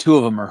 and 2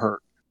 of them are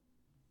hurt.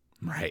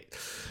 Right.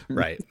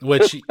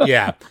 Which,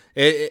 yeah,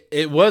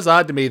 it was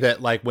odd to me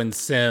that, like, when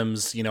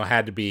Sims,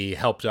 had to be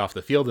helped off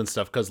the field and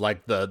stuff, because,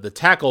 like, the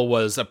tackle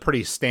was a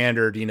pretty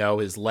standard,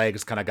 his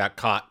legs kind of got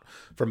caught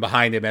from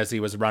behind him as he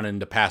was running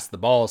to pass the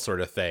ball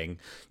sort of thing.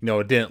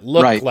 It didn't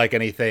look like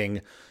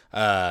anything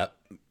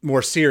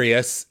more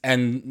serious.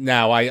 And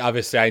now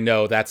I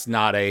know that's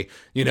not a,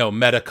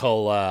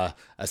 medical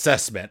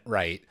assessment,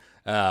 right?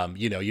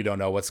 You don't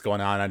know what's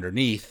going on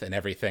underneath and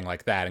everything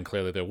like that. And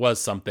clearly there was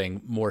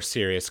something more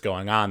serious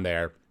going on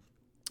there.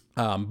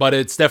 But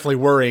it's definitely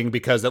worrying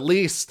because at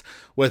least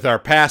with our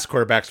past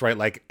quarterbacks, right,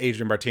 like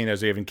Adrian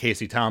Martinez or even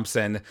Casey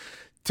Thompson,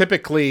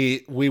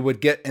 typically we would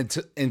get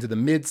into the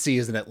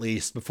mid-season at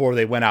least before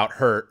they went out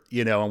hurt,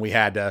 and we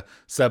had to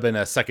sub in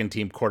a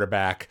second-team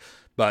quarterback.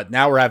 But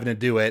now we're having to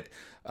do it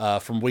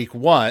from week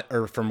 1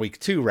 or from week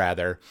 2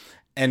 rather.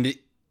 And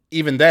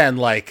even then,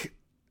 like,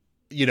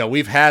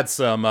 we've had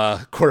some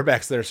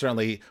quarterbacks that are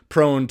certainly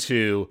prone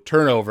to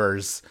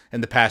turnovers in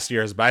the past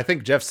years, but I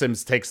think Jeff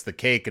Sims takes the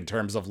cake in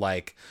terms of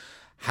like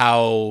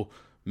how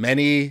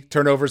many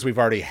turnovers we've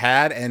already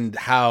had and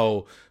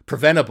how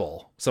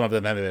preventable some of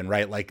them have been,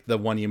 right? Like the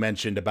one you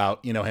mentioned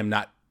about, him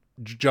not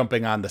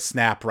jumping on the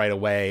snap right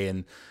away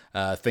and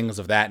things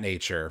of that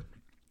nature.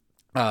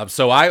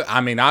 So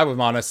I'm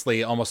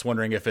honestly almost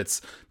wondering if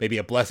it's maybe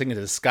a blessing in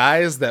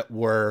disguise that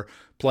we're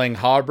playing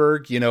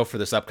Harburg, for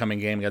this upcoming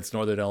game against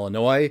Northern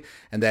Illinois,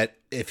 and that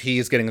if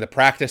he's getting the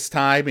practice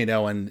time,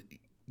 and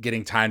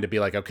getting time to be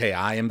like, okay,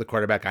 I am the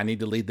quarterback, I need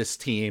to lead this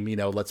team,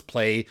 let's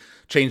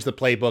change the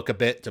playbook a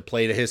bit to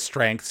play to his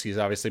strengths. He's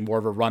obviously more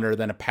of a runner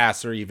than a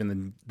passer,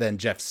 even than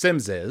Jeff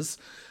Sims is.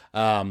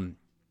 So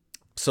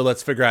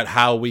let's figure out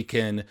how we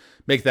can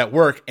make that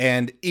work.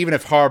 And even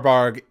if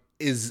Harburg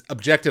is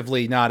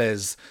objectively not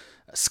as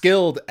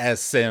skilled as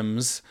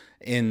Sims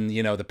in,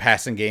 the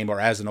passing game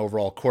or as an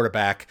overall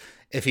quarterback,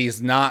 if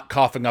he's not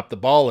coughing up the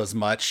ball as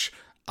much,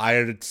 I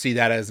would see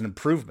that as an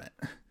improvement.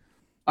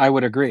 I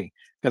would agree,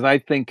 because I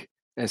think,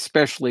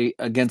 especially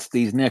against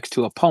these next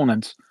two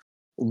opponents,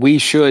 we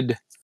should,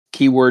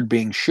 keyword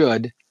being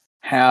should,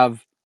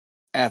 have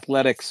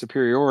athletic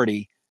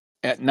superiority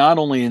at not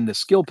only in the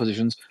skill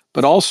positions,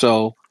 but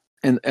also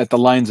at the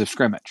lines of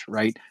scrimmage,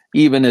 right?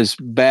 Even as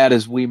bad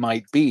as we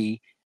might be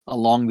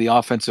along the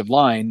offensive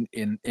line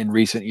in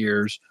recent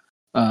years,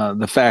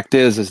 the fact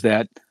is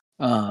that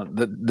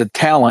the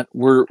talent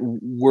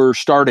we're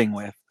starting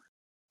with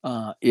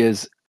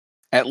is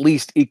at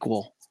least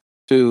equal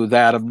to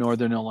that of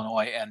Northern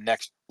Illinois and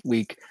next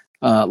week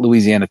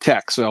Louisiana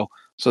Tech. So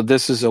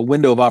this is a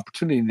window of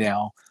opportunity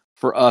now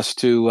for us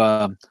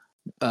to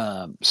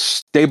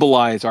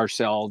stabilize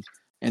ourselves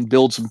and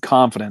build some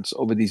confidence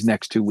over these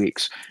next 2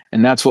 weeks.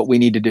 And that's what we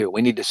need to do.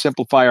 We need to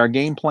simplify our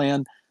game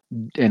plan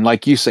and,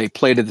 like you say,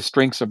 play to the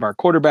strengths of our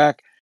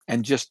quarterback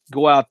and just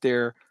go out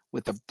there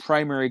with the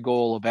primary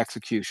goal of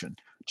execution.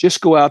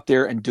 Just go out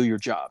there and do your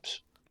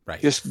jobs.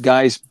 Right. Just,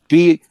 guys,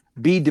 be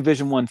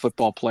Division I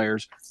football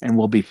players and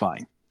we'll be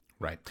fine.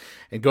 Right.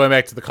 And going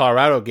back to the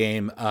Colorado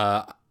game,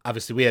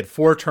 obviously we had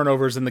 4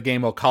 turnovers in the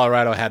game, while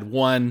Colorado had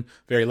 1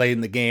 very late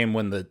in the game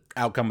when the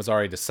outcome was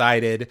already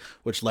decided,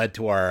 which led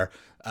to our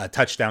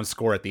touchdown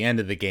score at the end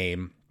of the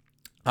game.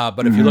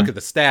 But if you look at the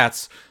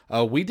stats,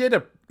 we did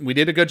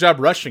a good job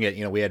rushing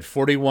it. We had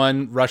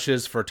 41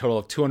 rushes for a total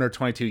of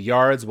 222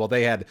 yards, while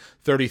they had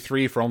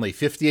 33 for only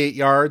 58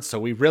 yards.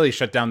 So we really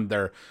shut down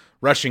their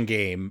rushing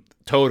game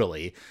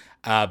totally.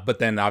 But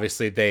then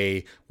obviously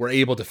they were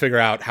able to figure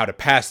out how to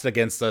pass it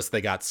against us.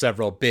 They got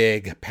several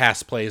big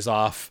pass plays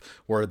off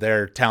where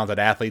their talented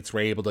athletes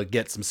were able to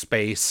get some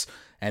space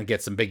and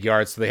get some big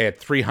yards. So they had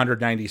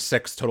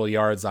 396 total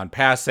yards on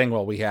passing,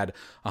 while we had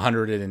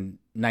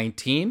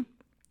 119.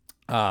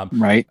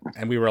 Right.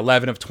 And we were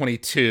 11 of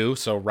 22,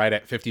 so right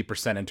at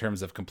 50% in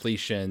terms of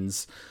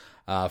completions,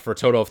 for a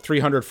total of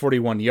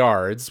 341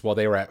 yards, while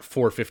they were at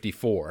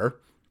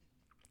 454.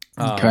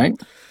 Okay.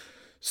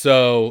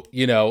 So,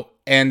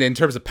 and in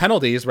terms of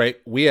penalties, right,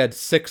 we had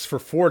 6 for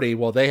 40,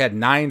 while they had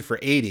 9 for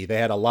 80. They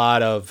had a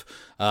lot of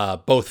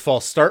both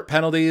false start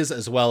penalties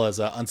as well as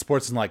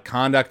unsportsmanlike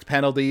conduct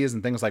penalties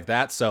and things like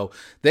that. So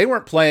they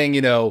weren't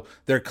playing,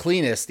 their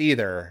cleanest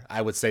either.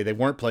 I would say they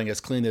weren't playing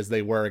as clean as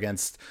they were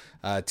against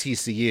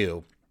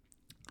TCU.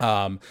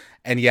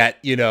 And yet,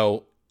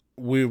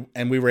 we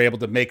were able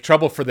to make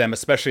trouble for them,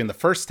 especially in the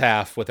first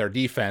half with our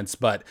defense.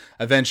 But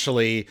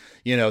eventually,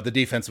 the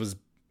defense was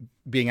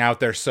being out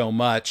there so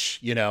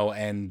much,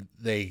 and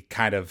they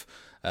kind of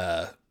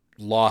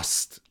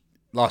lost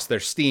their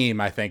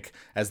steam, I think,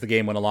 as the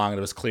game went along. And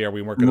it was clear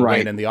we weren't going to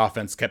win, and the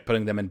offense kept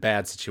putting them in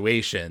bad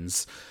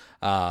situations.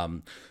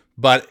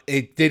 But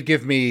it did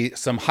give me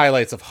some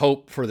highlights of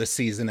hope for the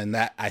season, and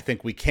that I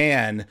think we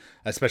can,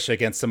 especially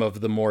against some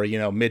of the more,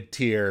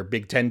 mid-tier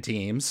Big Ten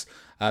teams,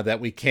 that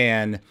we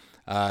can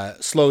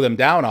slow them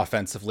down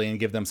offensively and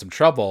give them some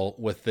trouble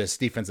with this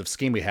defensive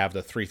scheme we have,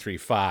 the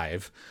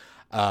 3-3-5.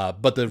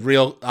 But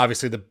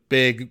obviously the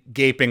big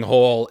gaping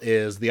hole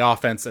is the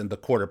offense and the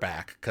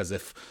quarterback, because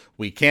if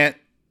we can't,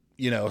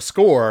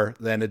 score,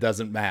 then it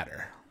doesn't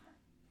matter.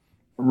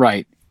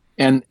 Right.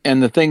 And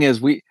the thing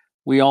is,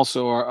 we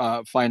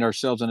also find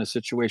ourselves in a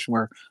situation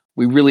where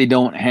we really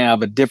don't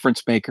have a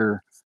difference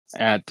maker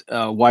at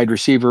wide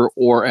receiver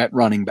or at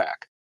running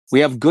back. We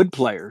have good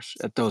players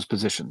at those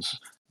positions,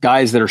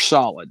 guys that are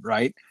solid,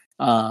 right?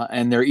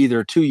 And they're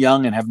either too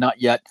young and have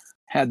not yet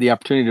had the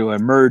opportunity to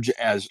emerge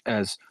as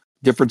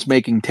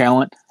difference-making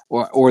talent,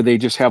 or they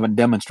just haven't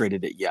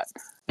demonstrated it yet.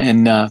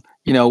 And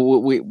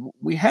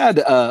we had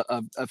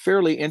a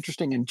fairly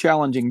interesting and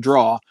challenging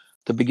draw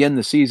to begin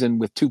the season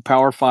with 2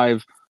 Power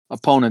 5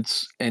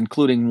 opponents,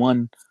 including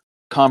 1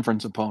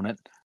 conference opponent.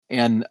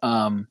 And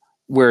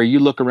where you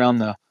look around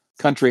the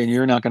country and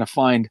you're not going to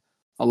find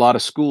a lot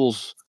of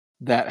schools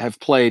that have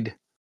played,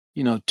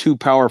 2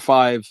 Power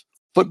 5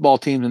 football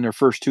teams in their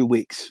first 2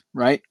 weeks,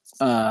 right?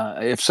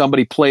 If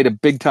somebody played a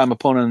big time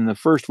opponent in the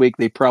first week,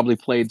 they probably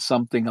played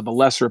something of a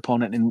lesser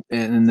opponent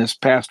in this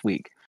past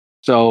week.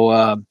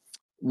 So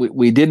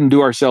we didn't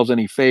do ourselves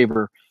any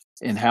favor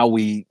in how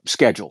we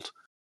scheduled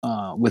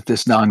with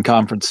this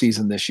non-conference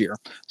season this year.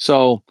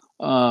 So,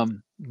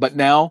 but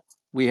now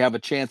we have a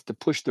chance to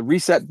push the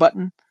reset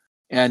button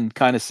and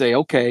kind of say,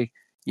 okay,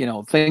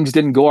 things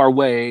didn't go our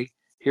way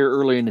here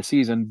early in the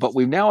season, but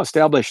we've now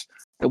established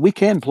that we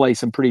can play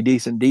some pretty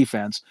decent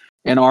defense.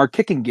 And our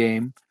kicking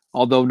game,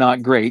 although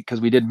not great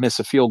because we did miss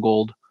a field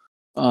goal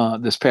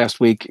this past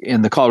week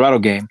in the Colorado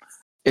game,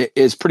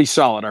 is pretty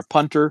solid. Our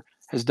punter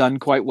has done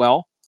quite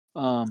well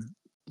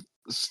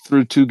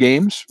through 2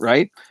 games,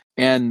 right?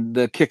 And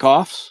the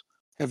kickoffs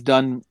have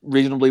done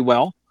reasonably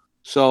well.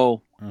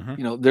 So,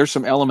 there's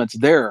some elements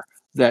there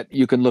that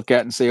you can look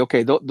at and say,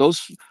 okay,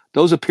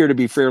 those appear to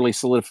be fairly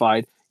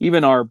solidified.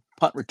 Even our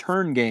punt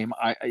return game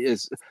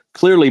is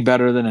clearly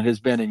better than it has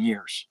been in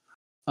years.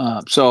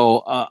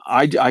 So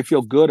I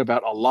feel good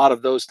about a lot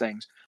of those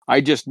things.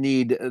 I just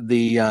need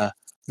the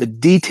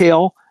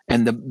detail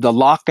and the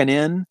locking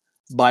in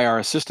by our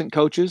assistant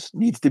coaches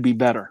needs to be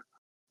better.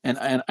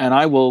 And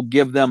I will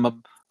give them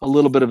a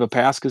little bit of a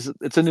pass because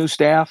it's a new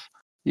staff.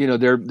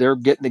 They're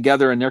getting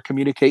together and they're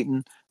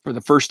communicating for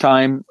the first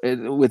time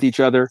with each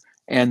other,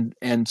 and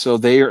so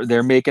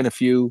they're making a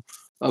few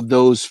of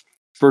those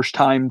first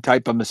time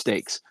type of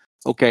mistakes.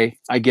 Okay,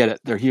 I get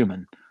it. They're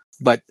human,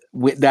 but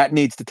that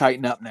needs to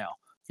tighten up now.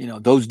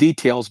 Those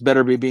details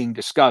better be being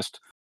discussed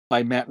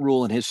by Matt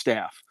Rule and his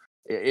staff.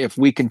 If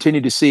we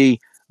continue to see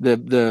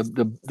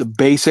the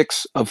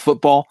basics of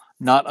football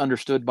not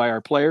understood by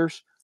our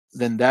players,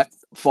 then that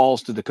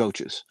falls to the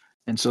coaches.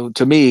 And so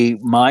to me,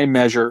 my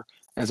measure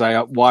as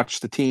I watch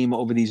the team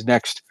over these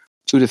next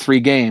 2 to 3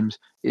 games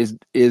is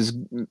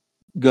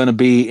going to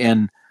be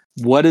in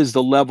what is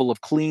the level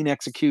of clean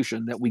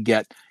execution that we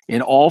get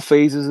in all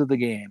phases of the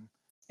game,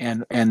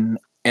 and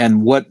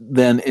what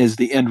then is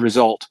the end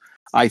result.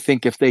 I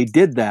think if they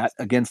did that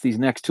against these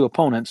next 2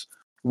 opponents,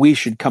 we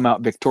should come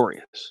out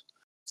victorious.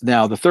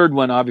 Now, the third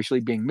one, obviously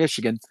being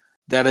Michigan,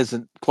 that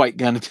isn't quite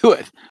going to do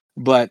it,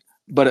 but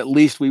at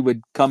least we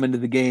would come into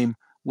the game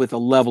with a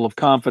level of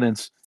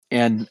confidence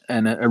and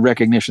a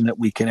recognition that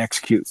we can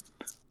execute.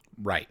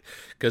 Right.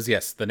 Because,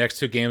 yes, the next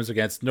 2 games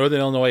against Northern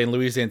Illinois and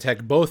Louisiana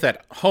Tech, both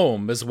at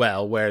home as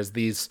well, whereas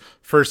these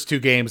first 2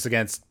 games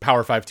against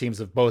Power 5 teams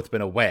have both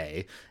been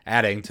away,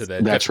 adding to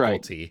the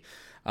difficulty.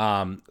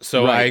 Right.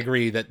 So right. I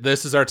agree that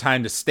this is our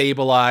time to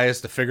stabilize,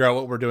 to figure out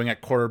what we're doing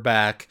at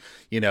quarterback,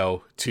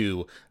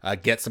 to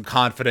get some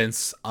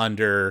confidence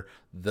under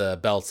the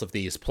belts of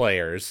these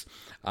players.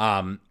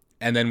 And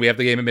then we have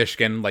the game in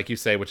Michigan, like you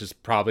say, which is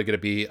probably going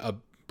to be a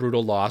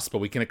brutal loss, but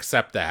we can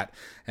accept that.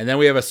 And then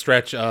we have a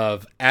stretch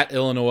of at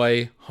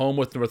Illinois, home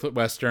with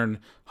Northwestern,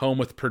 home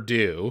with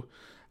Purdue,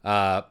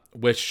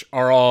 which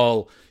are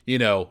all,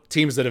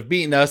 teams that have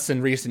beaten us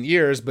in recent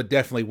years, but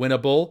definitely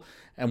winnable.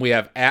 And we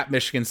have at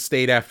Michigan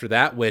State after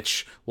that,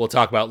 which we'll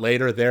talk about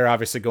later. They're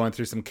obviously going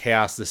through some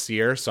chaos this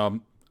year, so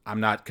I'm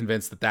not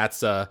convinced that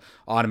that's a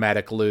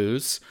automatic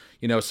lose.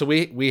 So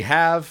we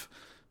have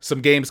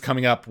some games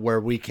coming up where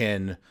we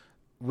can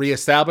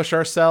reestablish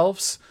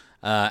ourselves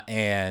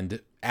and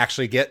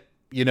actually get,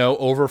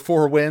 over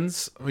 4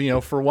 wins,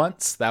 for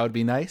once. That would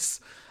be nice.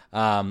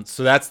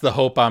 So that's the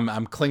hope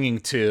I'm clinging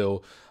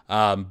to.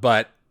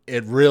 But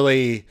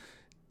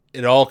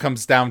it all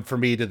comes down for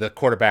me to the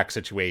quarterback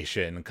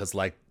situation, because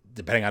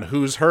depending on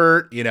who's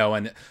hurt,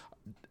 and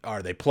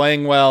are they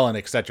playing well, and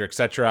et cetera, et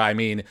cetera. I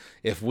mean,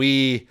 if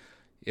we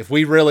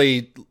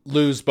really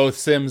lose both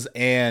Sims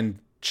and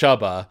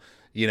Chuba,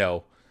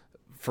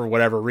 for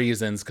whatever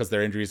reasons, because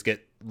their injuries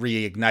get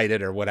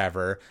reignited or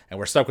whatever, and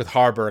we're stuck with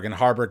Harburg, and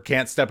Harburg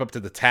can't step up to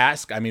the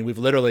task. I mean, we've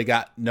literally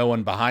got no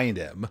one behind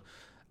him.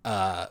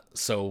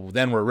 So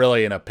then we're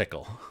really in a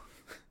pickle.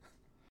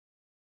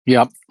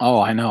 Yep. Oh,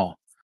 I know.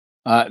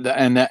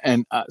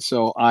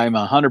 So I'm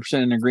 100%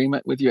 in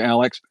agreement with you,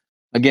 Alex.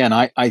 Again,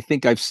 I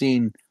think I've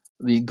seen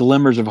the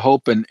glimmers of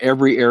hope in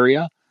every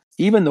area,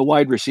 even the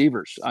wide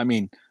receivers. I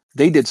mean,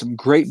 they did some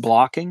great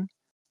blocking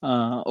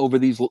over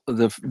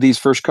these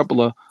first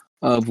couple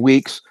of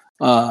weeks.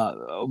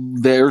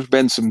 There's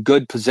been some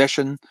good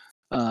possession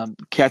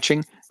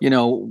catching.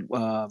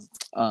 Our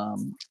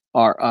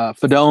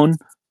Fedone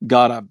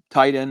got a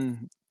tight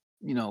end,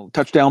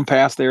 touchdown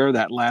pass there,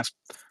 that last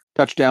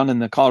touchdown in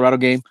the Colorado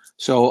game.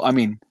 So, I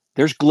mean,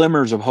 there's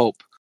glimmers of hope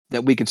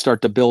that we can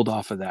start to build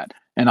off of that.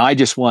 And I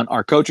just want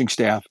our coaching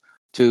staff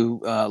to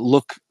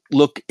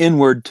look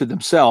inward to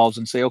themselves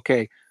and say,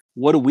 okay,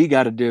 what do we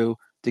got to do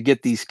to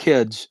get these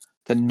kids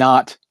to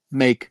not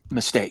make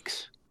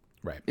mistakes?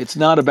 Right. It's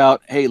not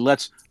about, hey,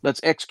 let's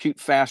execute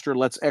faster.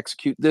 Let's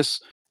execute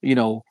this,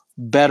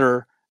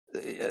 better.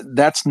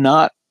 That's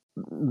not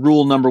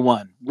rule number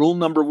 1. Rule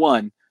number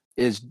 1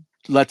 is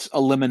let's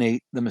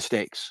eliminate the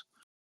mistakes.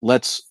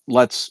 Let's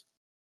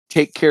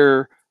take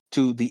care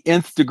to the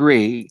nth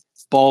degree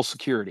ball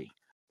security.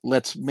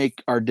 Let's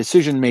make our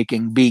decision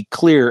making be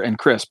clear and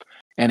crisp.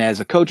 And as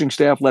a coaching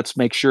staff, let's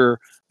make sure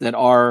that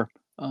our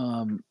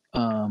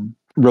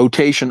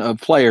rotation of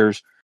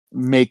players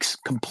makes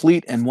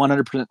complete and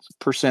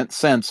 100%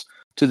 sense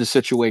to the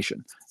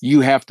situation.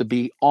 You have to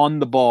be on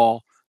the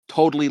ball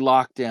totally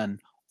locked in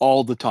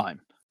all the time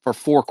for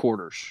 4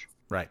 quarters.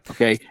 Right.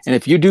 Okay. And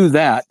if you do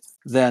that,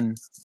 then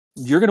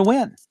you're going to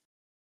win.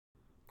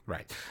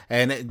 Right.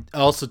 And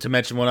also to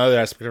mention one other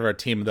aspect of our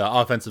team, the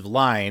offensive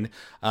line,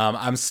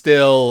 I'm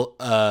still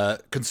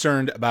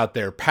concerned about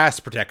their pass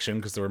protection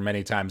because there were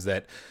many times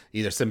that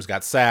either Sims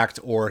got sacked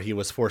or he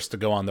was forced to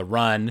go on the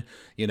run,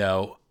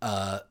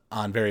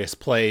 on various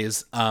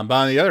plays. But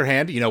on the other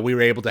hand, we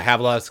were able to have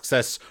a lot of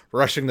success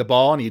rushing the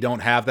ball, and you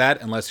don't have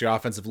that unless your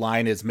offensive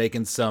line is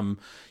making some,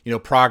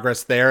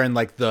 progress there. And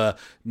like the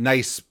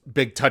nice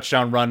big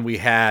touchdown run we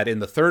had in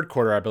the third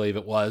quarter, I believe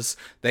it was,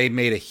 they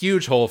made a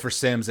huge hole for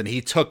Sims, and he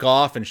took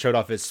off and showed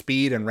off his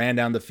speed and ran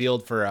down the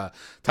field for a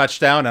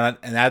touchdown.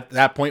 And at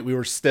that point, we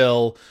were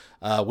still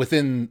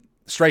within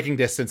striking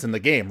distance in the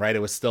game, right?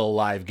 It was still a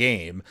live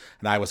game,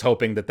 and I was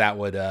hoping that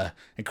would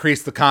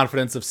increase the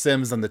confidence of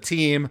Sims on the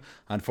team.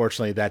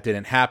 Unfortunately, that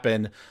didn't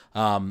happen.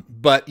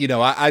 But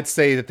I'd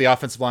say that the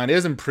offensive line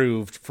is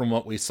improved from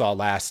what we saw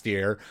last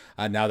year.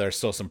 Now there's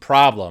still some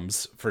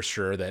problems for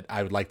sure that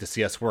I would like to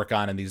see us work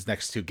on in these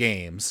next 2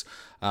 games.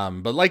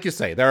 But like you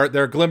say, there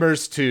are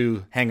glimmers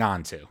to hang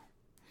on to.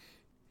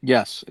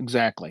 Yes,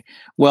 exactly.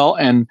 Well,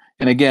 and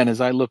again,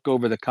 as I look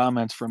over the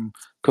comments from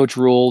Coach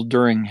Rule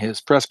during his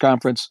press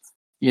conference,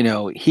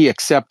 he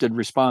accepted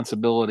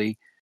responsibility.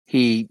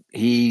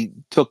 He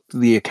took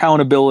the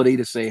accountability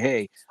to say,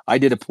 "Hey, I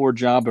did a poor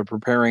job of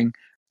preparing,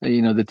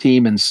 the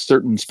team in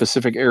certain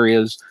specific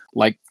areas,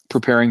 like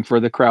preparing for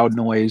the crowd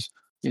noise,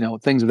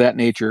 things of that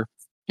nature.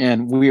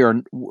 And we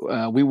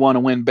want to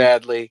win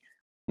badly.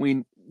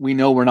 We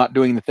know we're not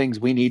doing the things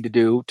we need to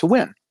do to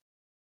win."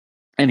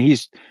 And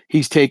he's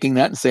taking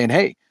that and saying,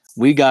 "Hey,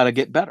 we got to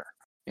get better."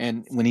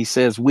 And when he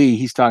says we,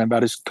 he's talking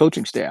about his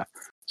coaching staff.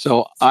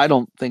 So I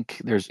don't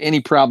think there's any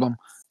problem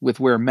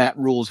with where Matt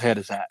Rule's head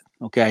is at.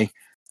 Okay.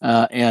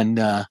 And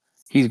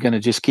he's going to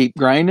just keep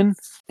grinding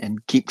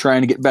and keep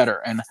trying to get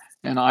better.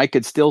 And I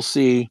could still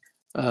see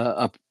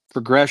a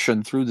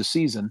progression through the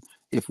season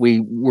if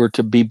we were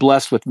to be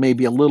blessed with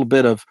maybe a little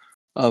bit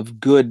of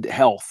good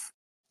health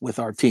with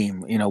our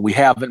team. We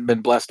haven't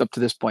been blessed up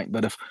to this point,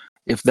 but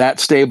if that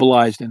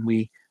stabilized and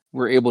we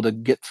were able to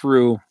get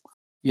through,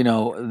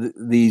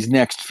 these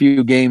next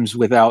few games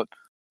without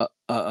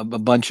a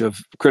bunch of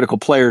critical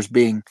players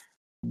being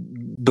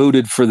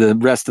booted for the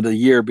rest of the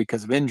year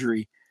because of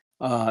injury,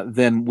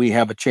 then we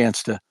have a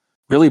chance to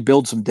really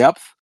build some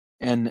depth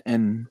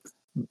and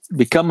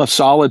become a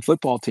solid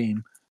football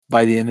team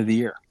by the end of the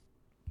year.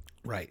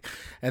 Right.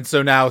 And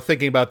so now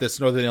thinking about this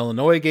Northern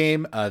Illinois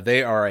game,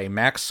 they are a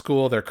MAC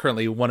school. They're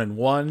currently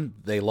 1-1.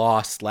 They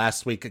lost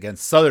last week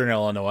against Southern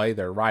Illinois,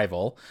 their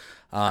rival.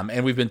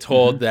 And we've been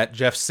told that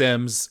Jeff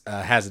Sims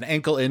has an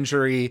ankle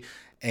injury,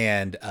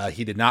 and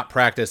he did not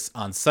practice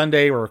on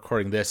Sunday. We're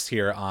recording this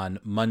here on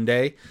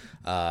Monday.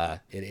 It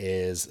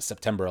is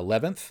September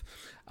 11th.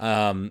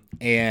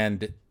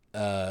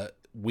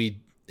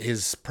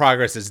 His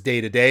progress is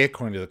day to day,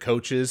 according to the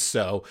coaches.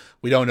 So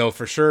we don't know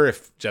for sure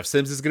if Jeff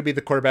Sims is going to be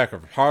the quarterback or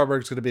if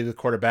Harburg's going to be the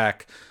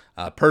quarterback.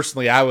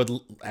 Personally, I would,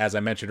 as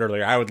I mentioned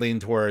earlier, I would lean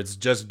towards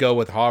just go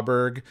with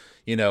Harburg,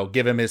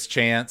 give him his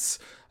chance.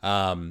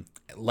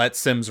 Let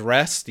Sims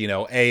rest,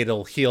 A,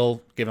 it'll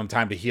give him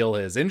time to heal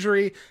his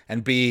injury,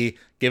 and B,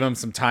 give him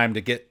some time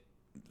to get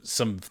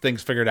some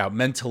things figured out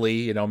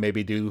mentally,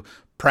 maybe do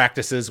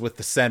practices with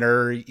the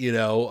center,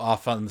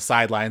 off on the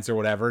sidelines or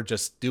whatever.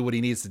 Just do what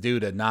he needs to do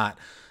to not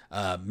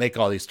make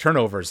all these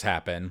turnovers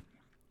happen.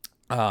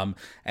 And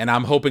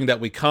I'm hoping that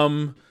we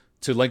come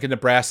to Lincoln,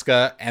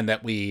 Nebraska, and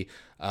that we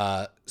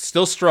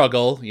still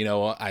struggle.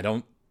 I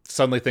don't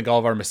suddenly think all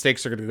of our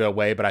mistakes are going to go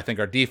away, but I think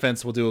our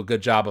defense will do a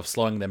good job of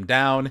slowing them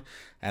down.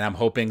 And I'm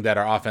hoping that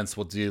our offense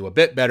will do a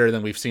bit better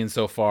than we've seen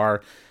so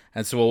far.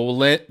 And so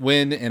we'll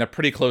win in a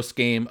pretty close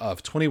game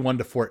of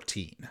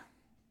 21-14.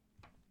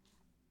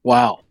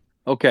 Wow.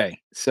 Okay.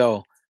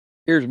 So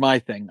here's my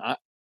thing.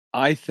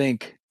 I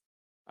think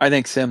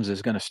Sims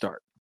is going to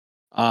start.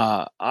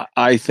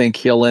 I think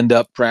he'll end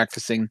up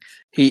practicing.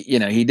 He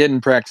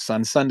didn't practice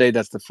on Sunday.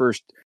 That's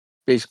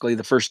basically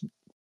the first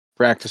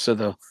practice of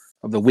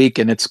the week,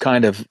 and it's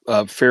kind of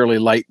a fairly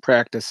light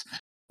practice.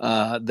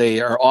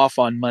 They are off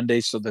on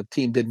Monday, so the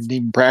team didn't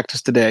even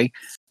practice today.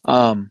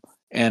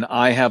 And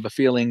I have a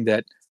feeling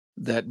that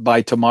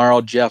by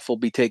tomorrow, Jeff will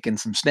be taking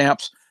some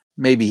snaps.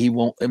 Maybe he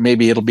won't.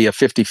 Maybe it'll be a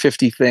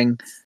 50-50 thing,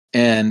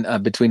 and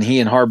between he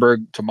and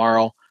Harburg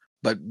tomorrow.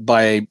 But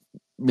by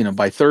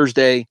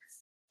Thursday,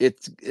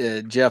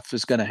 Jeff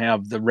is going to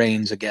have the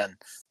reins again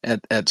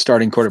at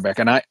starting quarterback,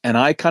 and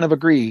I kind of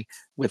agree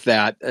with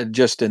that.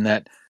 Just in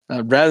that,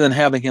 rather than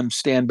having him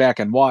stand back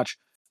and watch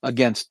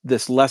against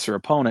this lesser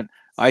opponent,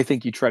 I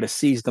think you try to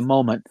seize the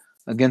moment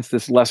against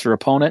this lesser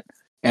opponent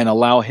and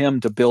allow him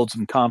to build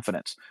some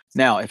confidence.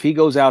 Now, if he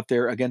goes out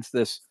there against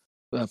this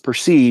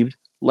perceived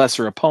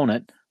lesser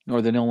opponent,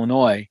 Northern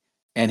Illinois,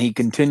 and he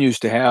continues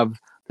to have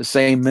the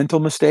same mental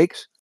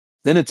mistakes,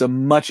 then it's a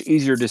much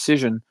easier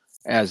decision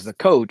as the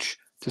coach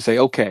to say,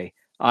 okay,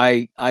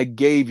 I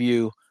gave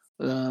you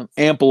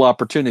ample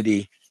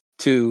opportunity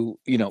to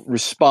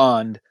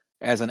respond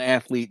as an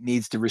athlete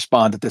needs to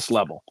respond at this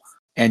level,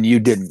 and you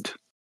didn't.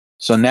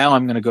 So now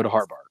I'm going to go to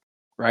Harvard,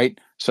 right?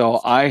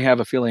 So I have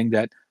a feeling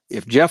that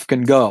if Jeff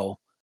can go,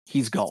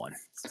 he's going.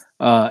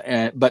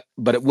 But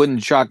it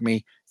wouldn't shock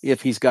me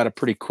if he's got a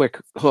pretty quick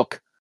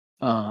hook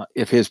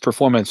if his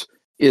performance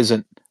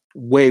isn't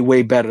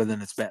way better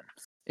than it's been,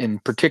 in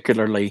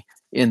particularly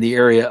in the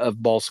area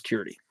of ball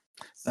security.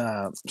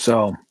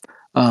 So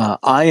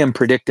I am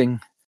predicting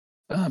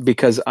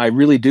because I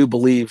really do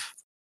believe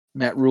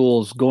Matt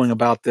Rule's going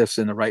about this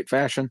in the right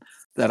fashion.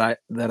 I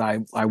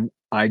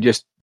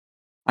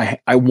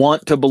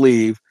want to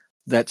believe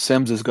that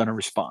Sims is going to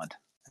respond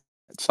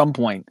at some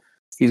point.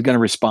 He's going to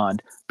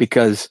respond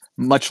because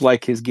much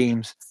like his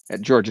games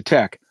at Georgia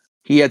Tech,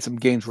 he had some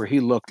games where he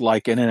looked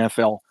like an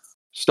NFL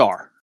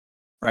star,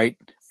 right?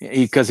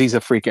 Because he's a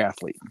freak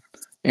athlete,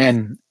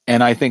 and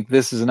I think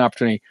this is an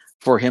opportunity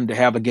for him to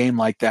have a game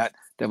like that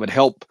that would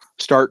help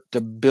start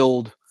to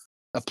build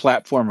a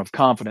platform of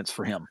confidence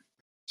for him.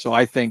 So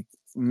I think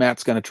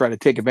Matt's going to try to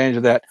take advantage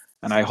of that,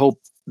 and I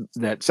hope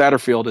that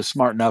Satterfield is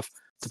smart enough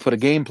to put a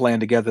game plan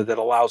together that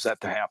allows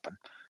that to happen,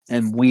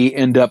 and we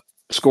end up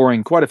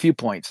scoring quite a few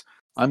points.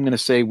 I'm going to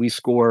say we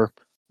score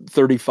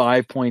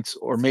 35 points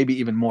or maybe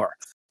even more,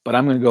 but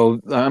I'm going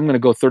to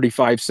go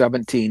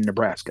 35-17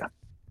 Nebraska.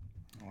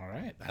 All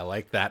right. I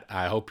like that.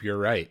 I hope you're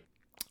right.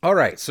 All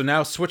right. So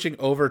now switching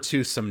over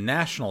to some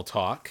national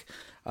talk.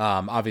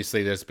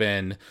 Obviously, there's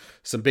been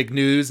some big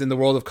news in the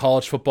world of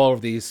college football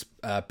over these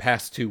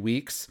past 2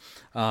 weeks.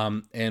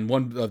 And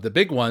one of the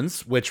big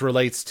ones, which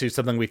relates to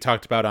something we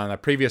talked about on a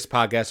previous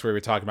podcast where we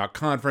were talking about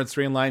conference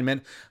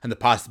realignment and the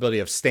possibility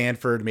of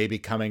Stanford maybe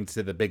coming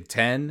to the Big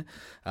Ten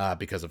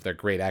because of their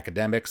great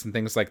academics and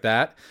things like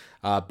that.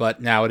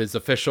 But now it is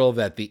official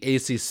that the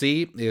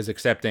ACC is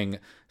accepting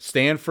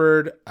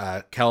Stanford,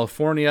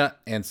 California,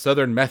 and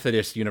Southern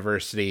Methodist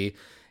University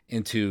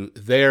into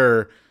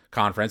their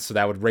conference, so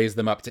that would raise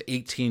them up to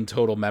 18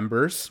 total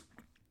members,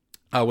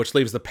 which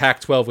leaves the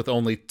Pac-12 with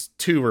only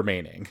 2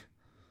 remaining.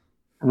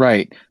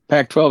 Right.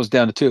 Pac-12 is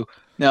down to 2.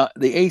 Now,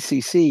 the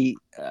ACC,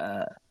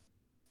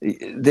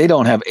 they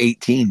don't have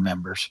 18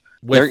 members.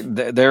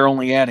 They're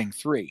only adding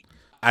 3.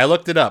 I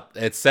looked it up.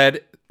 It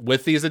said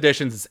with these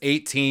additions, it's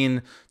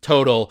 18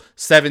 total,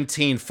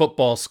 17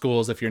 football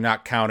schools if you're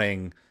not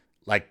counting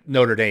like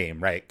Notre Dame,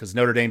 right? Because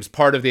Notre Dame's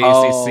part of the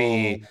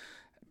ACC,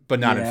 but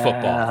not in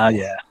football.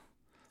 Yeah.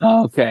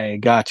 Okay,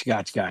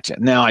 gotcha.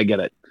 Now I get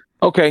it.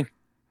 Okay,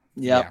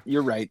 yeah,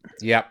 you're right.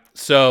 Yeah.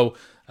 So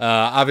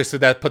obviously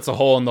that puts a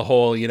hole in the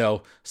whole,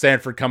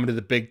 Stanford coming to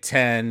the Big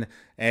Ten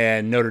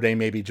and Notre Dame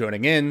maybe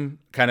joining in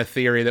kind of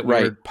theory that we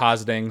were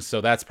positing.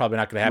 So that's probably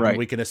not going to happen. Right.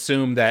 We can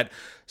assume that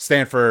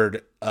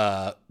Stanford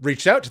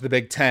reached out to the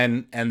Big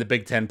Ten, and the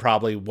Big Ten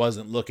probably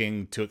wasn't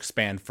looking to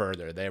expand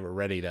further. They were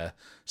ready to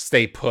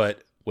stay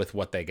put with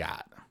what they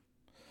got.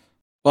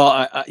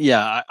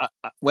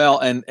 Well,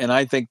 and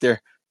I think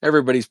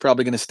everybody's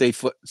probably going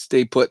to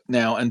stay put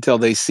now until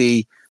they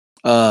see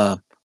the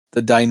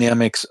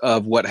dynamics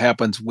of what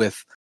happens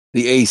with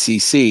the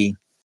ACC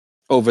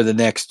over the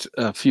next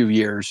few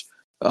years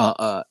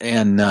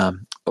and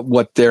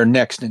what their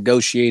next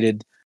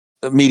negotiated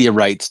media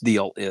rights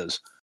deal is.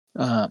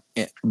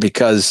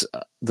 Because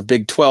the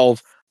Big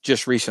 12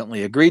 just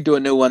recently agreed to a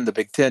new one, the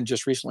Big 10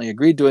 just recently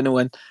agreed to a new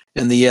one,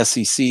 and the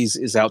SEC's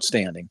is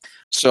outstanding.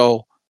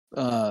 So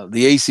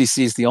the ACC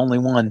is the only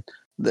one.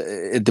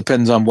 It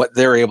depends on what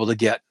they're able to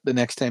get the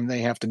next time they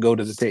have to go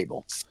to the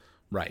table.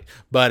 Right.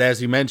 But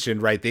as you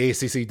mentioned, right, the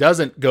ACC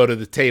doesn't go to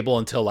the table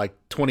until like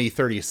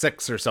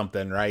 2036 or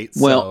something, right?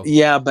 Well,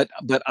 yeah, but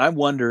I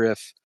wonder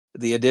if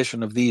the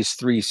addition of these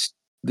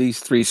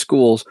three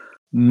schools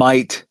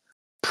might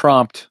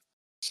prompt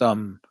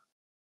some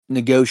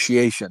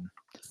negotiation,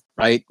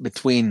 right,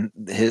 between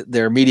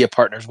their media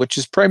partners, which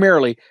is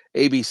primarily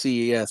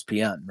ABC,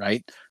 ESPN,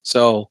 right?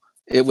 So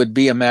it would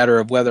be a matter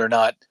of whether or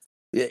not,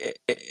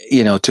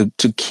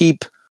 to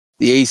keep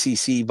the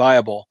ACC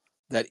viable,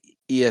 that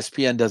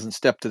ESPN doesn't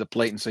step to the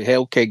plate and say, "Hey,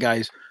 okay,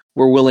 guys,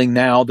 we're willing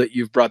now that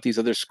you've brought these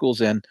other schools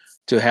in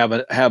to have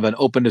an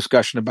open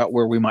discussion about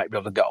where we might be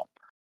able to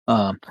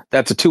go."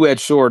 That's a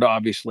two-edged sword,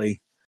 obviously,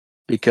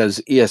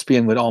 because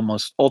ESPN would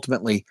almost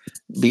ultimately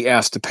be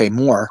asked to pay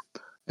more,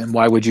 and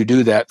why would you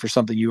do that for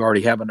something you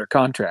already have under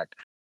contract?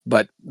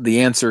 But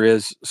the answer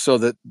is so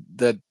that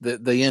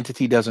the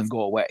entity doesn't go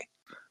away.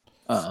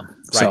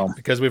 Right,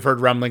 because we've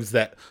heard rumblings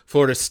that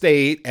Florida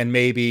State and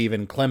maybe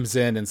even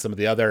Clemson and some of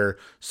the other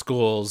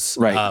schools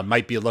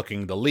might be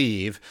looking to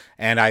leave.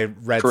 And I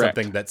read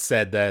something that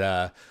said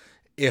that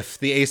if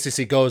the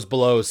ACC goes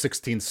below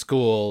 16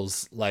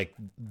 schools, like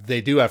they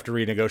do have to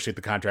renegotiate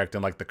the contract,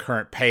 and like the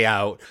current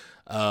payout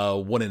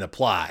wouldn't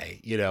apply.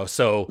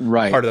 So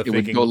part of the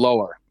thinking would go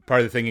lower.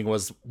 Part of the thinking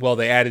was, well,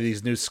 they added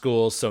these new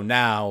schools, so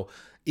now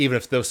even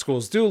if those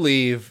schools do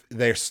leave,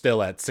 they're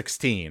still at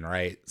 16,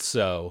 right?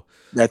 So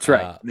that's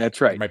right.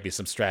 There might be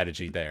some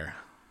strategy there.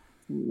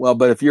 Well,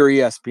 but if you're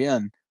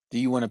ESPN, do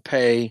you want to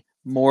pay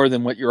more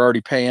than what you're already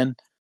paying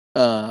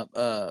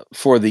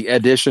for the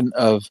addition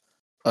of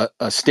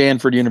a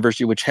Stanford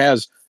University, which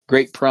has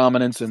great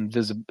prominence and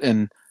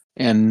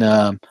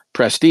and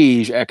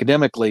prestige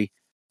academically,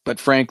 but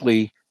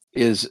frankly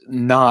is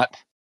not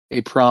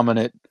a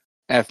prominent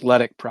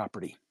athletic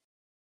property,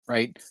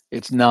 right?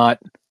 It's not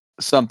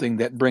something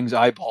that brings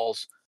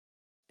eyeballs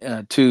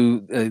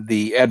to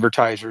the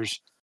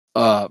advertisers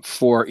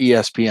for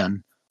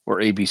ESPN or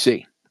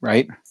ABC,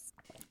 right?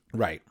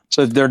 Right.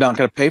 So they're not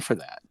going to pay for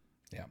that.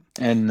 Yeah.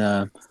 And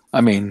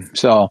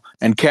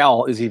and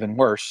Cal is even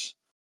worse.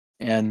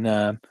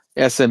 And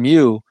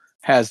SMU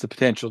has the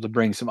potential to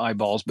bring some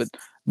eyeballs, but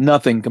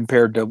nothing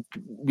compared to,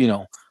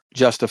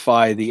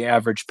 justify the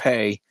average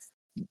pay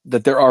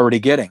that they're already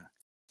getting.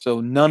 So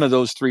none of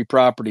those three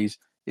properties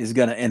is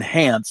going to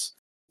enhance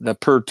the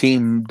per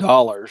team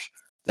dollars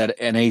that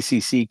an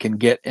ACC can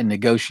get in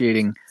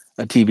negotiating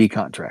a TV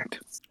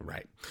contract.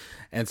 Right.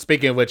 And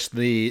speaking of which,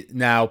 the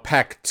now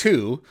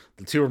Pac-2,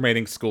 the two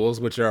remaining schools,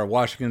 which are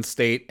Washington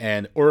State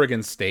and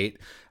Oregon State,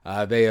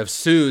 they have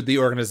sued the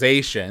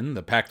organization,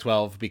 the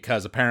Pac-12,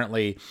 because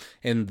apparently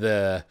in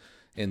the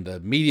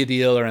media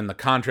deal or in the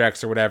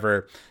contracts or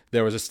whatever,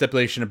 there was a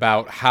stipulation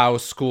about how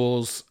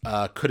schools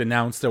could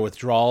announce their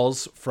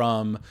withdrawals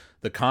from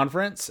the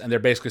conference, and they're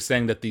basically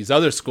saying that these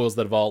other schools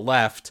that have all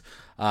left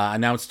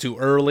announced too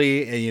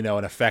early, and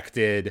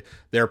affected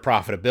their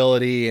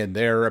profitability and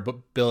their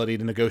ability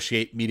to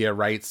negotiate media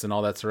rights and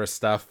all that sort of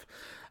stuff.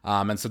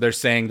 And so they're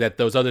saying that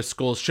those other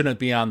schools shouldn't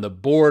be on the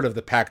board of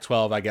the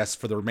Pac-12, I guess,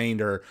 for the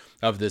remainder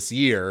of this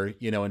year,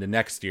 into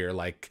next year,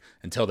 like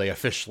until they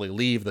officially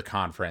leave the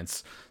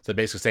conference. So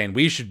basically saying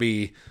we should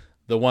be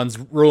the ones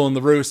ruling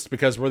the roost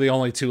because we're the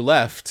only two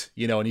left,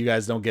 and you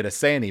guys don't get a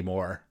say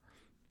anymore.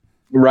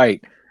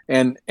 Right.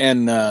 And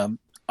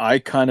I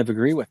kind of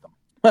agree with them.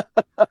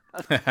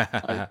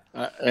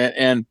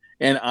 And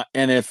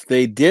if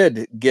they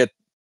did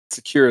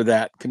secure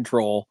that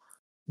control,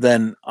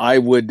 then I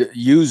would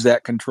use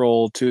that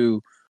control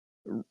to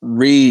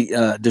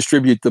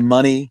redistribute the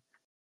money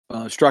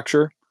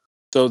structure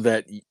so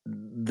that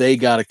they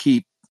got to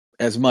keep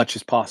as much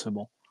as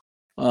possible.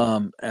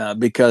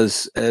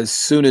 Because as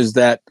soon as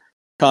that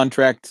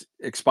contract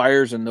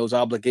expires and those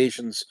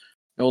obligations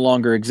no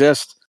longer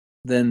exist,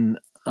 then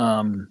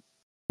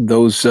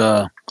those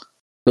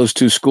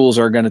two schools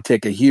are going to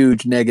take a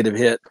huge negative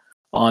hit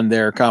on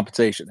their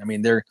compensation. I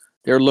mean, they're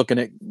looking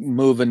at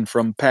moving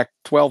from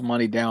Pac-12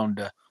 money down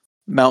to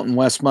Mountain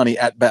West money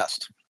at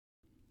best.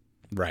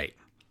 Right.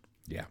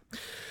 Yeah.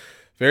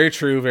 Very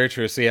true. Very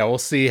true. So yeah, we'll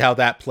see how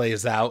that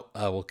plays out.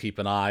 We'll keep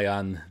an eye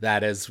on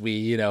that as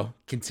we,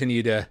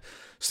 continue to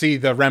see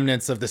the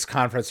remnants of this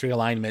conference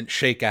realignment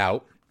shake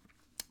out.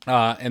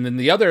 And then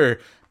the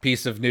other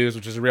piece of news,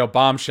 which is a real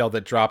bombshell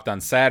that dropped on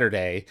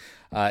Saturday,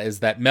 is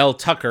that Mel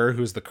Tucker,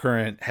 who's the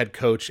current head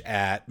coach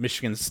at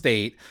Michigan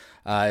State,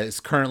 is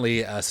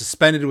currently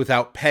suspended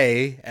without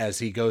pay as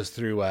he goes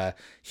through a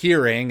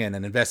hearing and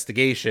an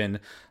investigation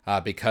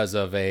because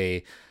of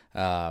a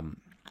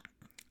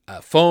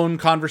phone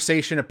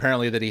conversation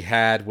apparently that he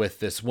had with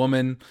this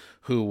woman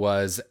who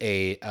was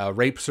a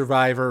rape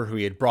survivor who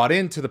he had brought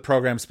into the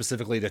program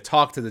specifically to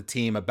talk to the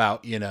team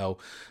about,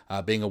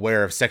 being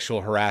aware of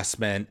sexual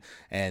harassment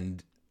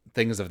and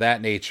things of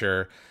that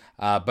nature.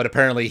 But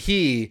apparently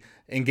he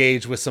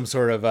engaged with some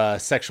sort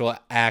of sexual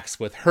acts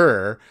with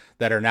her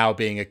that are now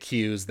being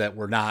accused that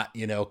were not,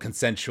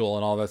 consensual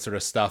and all that sort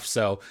of stuff.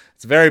 So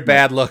it's a very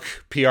bad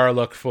PR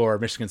look for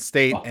Michigan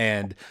State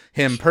and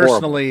him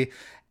personally. Horrible.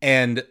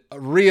 And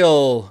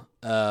real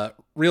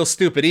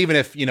stupid, even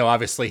if,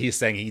 obviously he's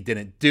saying he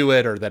didn't do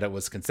it or that it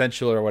was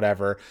consensual or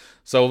whatever.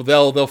 So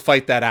they'll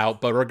fight that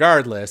out. But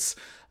regardless,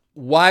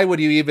 why would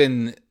you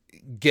even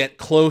get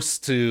close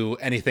to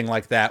anything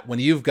like that when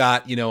you've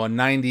got, a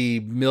 90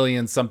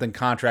 million something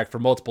contract for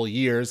multiple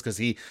years, because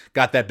he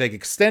got that big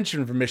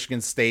extension from Michigan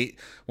State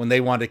when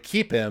they wanted to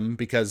keep him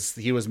because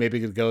he was maybe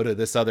going to go to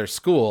this other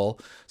school.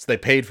 So they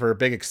paid for a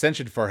big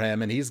extension for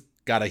him, and he's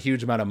got a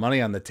huge amount of money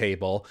on the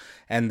table.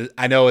 And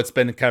I know it's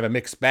been kind of a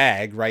mixed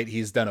bag, right?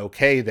 He's done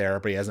okay there,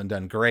 but he hasn't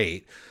done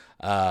great.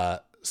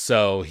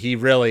 So he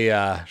really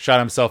shot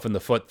himself in the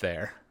foot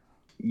there.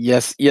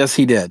 Yes,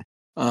 he did.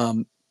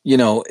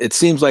 It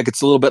seems like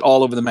it's a little bit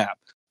all over the map.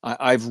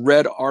 I've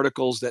read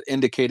articles that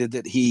indicated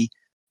that he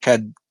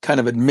had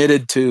kind of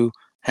admitted to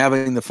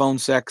having the phone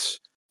sex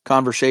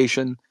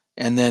conversation.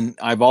 And then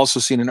I've also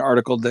seen an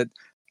article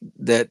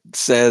that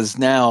says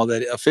now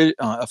that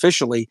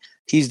officially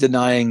he's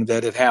denying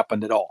that it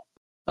happened at all.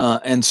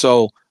 And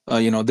so,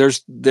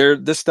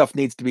 this stuff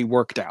needs to be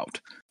worked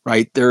out,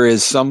 right? There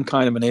is some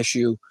kind of an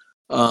issue,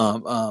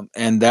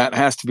 and that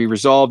has to be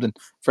resolved. And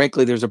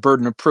frankly, there's a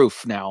burden of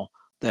proof now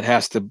that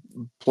has to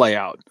play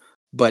out.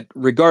 But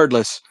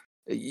regardless,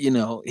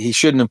 he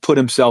shouldn't have put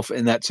himself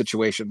in that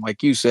situation.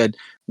 Like you said,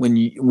 when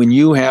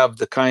you have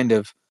the kind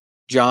of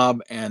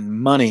job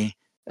and money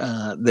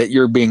that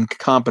you're being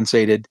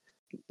compensated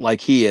like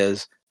he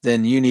is,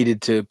 then you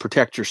needed to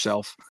protect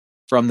yourself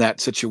from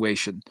that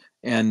situation.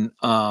 And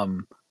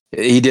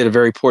he did a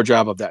very poor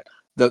job of that.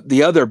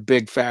 The other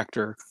big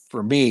factor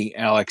for me,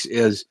 Alex,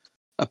 is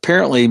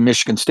apparently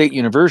Michigan State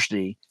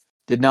University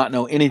did not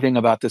know anything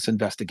about this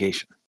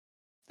investigation.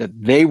 That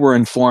they were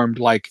informed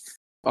like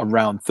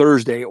around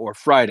Thursday or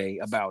Friday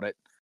about it,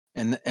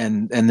 and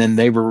then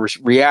they were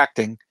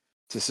reacting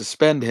to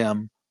suspend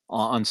him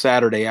on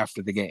Saturday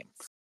after the game.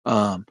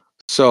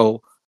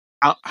 So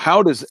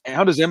how does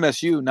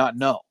MSU not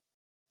know,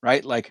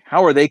 right? Like,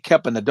 how are they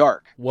kept in the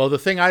dark? Well, the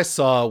thing I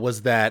saw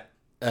was that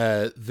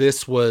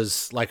this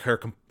was like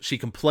she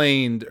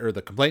complained, or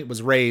the complaint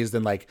was raised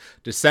in like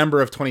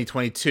December of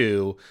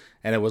 2022,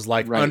 and it was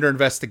like under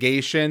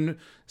investigation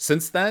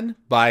since then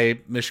by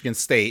Michigan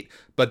State,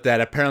 but that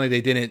apparently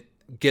they didn't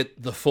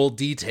get the full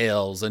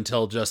details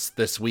until just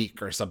this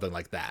week or something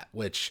like that,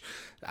 which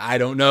I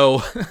don't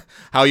know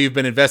how you've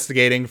been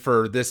investigating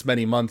for this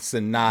many months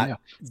and not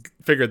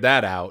figured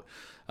that out.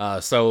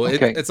 So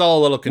it's all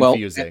a little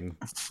confusing.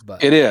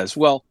 But it is.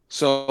 Well,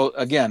 so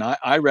again,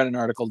 I read an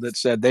article that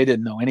said they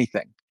didn't know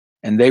anything,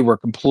 and they were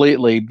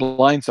completely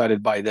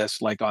blindsided by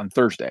this, like on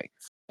Thursday,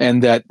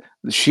 and that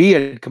she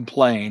had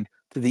complained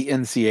to the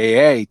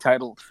NCAA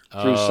title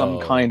through some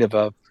kind of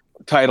a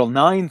Title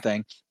IX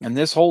thing, and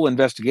this whole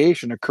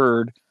investigation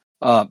occurred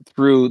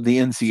through the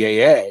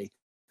NCAA,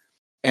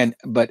 and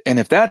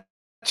if that's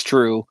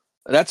true,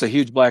 that's a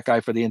huge black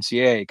eye for the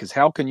NCAA, because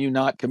how can you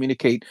not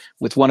communicate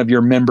with one of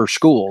your member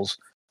schools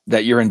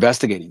that you're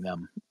investigating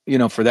them,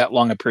 for that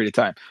long a period of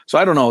time? So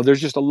I don't know.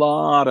 There's just a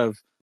lot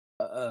of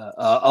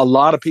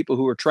people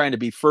who are trying to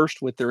be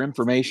first with their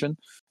information,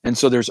 and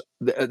so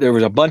there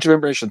was a bunch of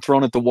information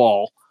thrown at the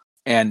wall,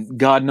 and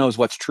God knows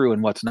what's true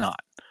and what's not.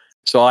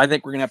 So I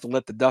think we're gonna have to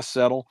let the dust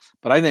settle.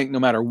 But I think no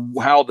matter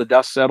how the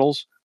dust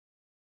settles,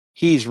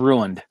 he's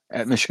ruined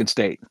at Michigan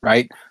State,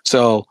 right?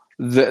 So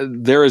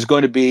there is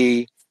going to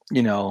be,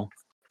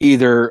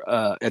 either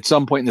at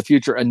some point in the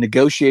future a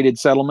negotiated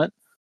settlement,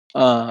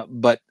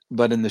 but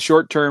in the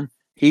short term,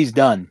 he's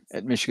done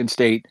at Michigan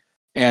State,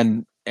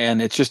 and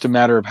it's just a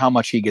matter of how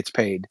much he gets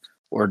paid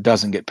or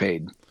doesn't get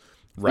paid.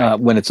 Right.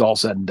 When it's all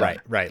said and done.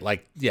 Right.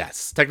 Like,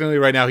 yes, technically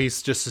right now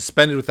he's just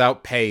suspended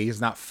without pay. He's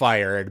not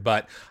fired,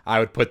 but I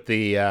would put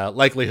the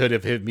likelihood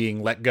of him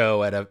being let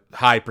go at a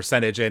high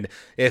percentage. And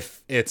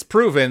if it's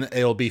proven,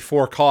 it'll be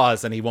for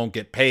cause and he won't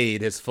get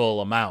paid his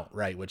full amount,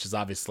 right? Which is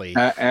obviously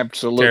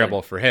absolutely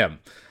terrible for him.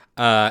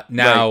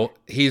 Now,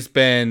 he's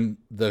been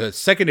the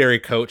secondary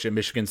coach at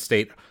Michigan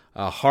State.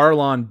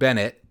 Harlon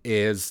Bennett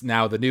is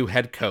now the new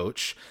head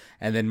coach.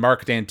 And then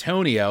Mark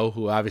D'Antonio,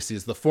 who obviously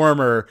is the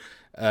former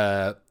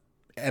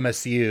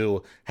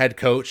MSU head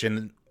coach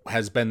and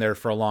has been there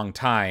for a long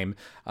time,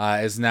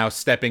 is now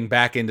stepping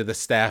back into the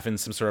staff in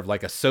some sort of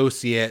like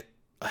associate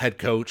head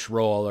coach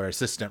role or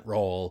assistant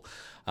role,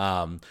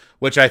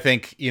 which I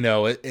think,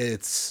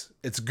 it's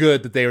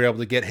good that they were able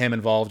to get him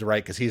involved,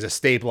 right? Because he's a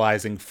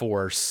stabilizing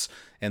force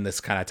in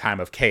this kind of time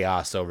of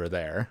chaos over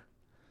there.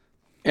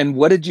 And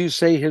what did you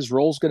say his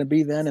role's going to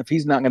be then if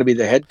he's not going to be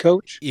the head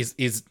coach?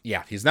 He's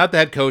not the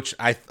head coach.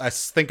 I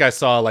think I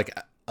saw like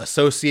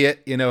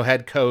associate,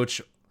 head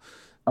coach,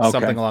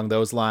 something along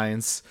those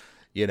lines,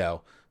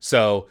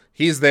 so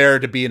he's there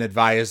to be an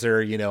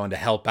advisor, and to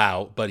help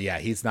out, but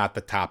he's not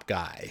the top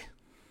guy.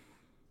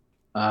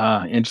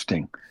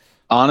 Interesting.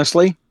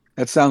 Honestly,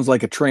 that sounds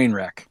like a train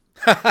wreck.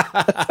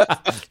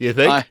 You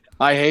think?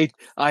 I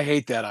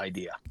hate that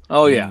idea.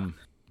 Oh yeah.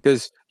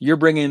 Because you're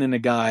bringing in a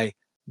guy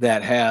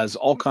that has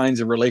all kinds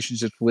of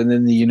relationships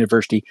within the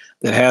university,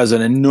 that has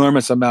an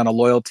enormous amount of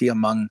loyalty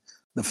among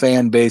the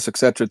fan base, et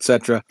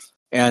cetera,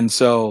 and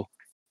so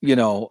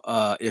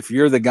if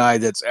you're the guy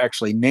that's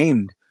actually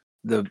named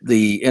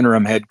the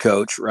interim head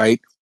coach,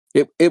 right?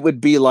 It would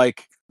be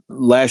like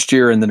last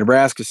year in the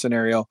Nebraska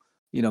scenario.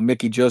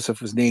 Mickey Joseph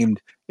was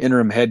named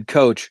interim head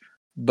coach,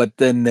 but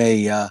then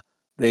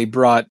they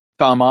brought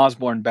Tom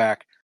Osborne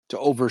back to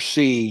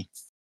oversee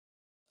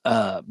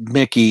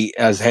Mickey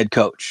as head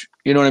coach.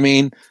 You know what I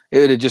mean? It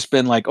would have just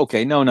been like,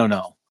 okay,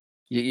 no.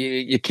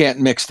 You can't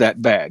mix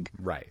that bag.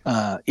 Right.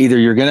 Either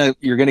you're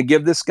gonna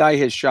give this guy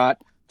his shot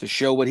to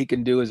show what he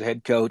can do as a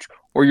head coach,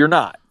 or you're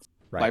not.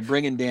 Right. By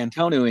bringing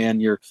D'Antonio in,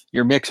 you're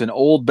mixing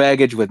old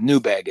baggage with new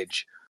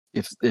baggage.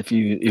 If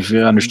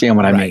you understand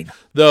what I mean.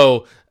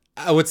 Though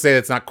I would say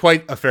that's not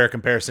quite a fair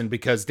comparison,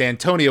 because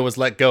D'Antonio was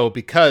let go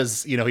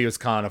because, he was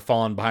kind of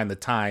falling behind the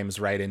times,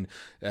 right? And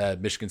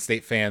Michigan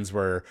State fans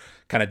were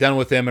kind of done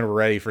with him and were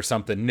ready for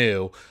something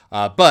new.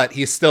 But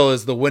he still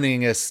is the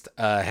winningest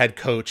head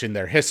coach in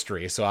their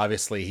history. So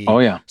obviously he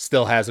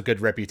still has a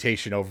good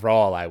reputation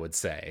overall, I would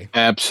say.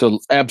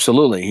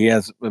 Absolutely. He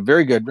has a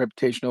very good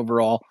reputation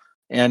overall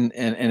and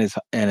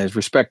is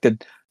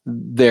respected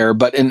there.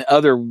 But in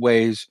other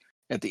ways,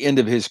 at the end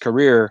of his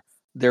career,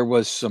 there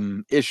was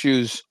some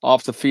issues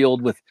off the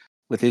field with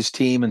his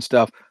team and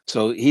stuff.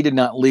 So he did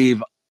not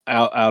leave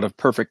out of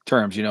perfect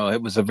terms.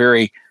 It was a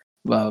very,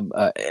 I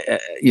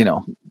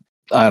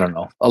don't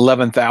know,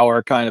 11th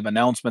hour kind of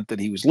announcement that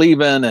he was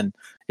leaving. And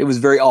it was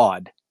very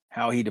odd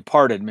how he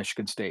departed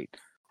Michigan State.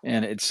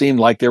 And it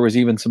seemed like there was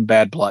even some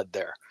bad blood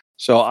there.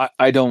 So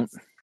I don't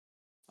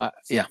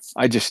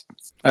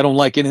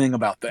like anything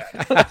about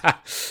that.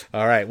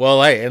 All right.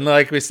 Well, hey, and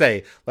like we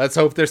say, let's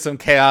hope there's some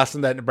chaos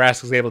and that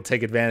Nebraska's able to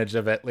take advantage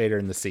of it later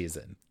in the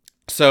season.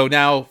 So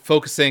now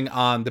focusing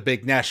on the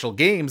big national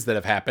games that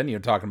have happened, you're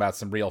talking about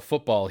some real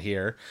football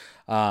here.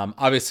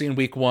 Obviously, in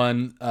week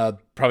one,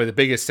 probably the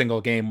biggest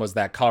single game was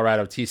that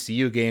Colorado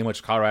TCU game,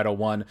 which Colorado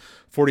won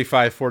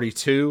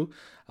 45-42.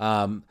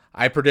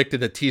 I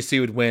predicted that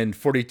TCU would win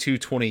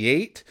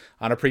 42-28.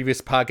 On a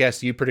previous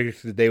podcast, you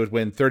predicted they would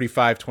win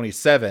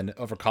 35-27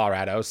 over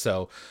Colorado.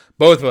 So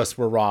both of us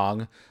were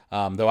wrong.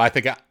 Though I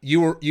think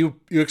you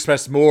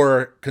expressed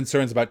more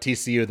concerns about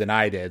TCU than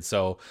I did.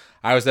 So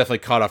I was definitely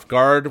caught off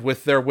guard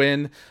with their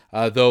win.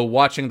 Though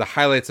watching the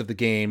highlights of the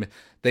game,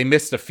 they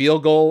missed a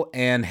field goal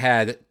and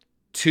had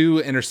two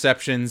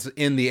interceptions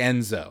in the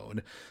end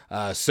zone.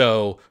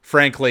 So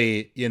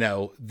frankly,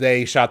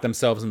 they shot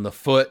themselves in the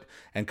foot,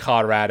 and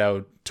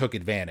Colorado took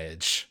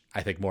advantage,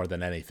 I think, more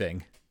than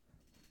anything.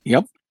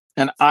 Yep.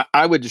 And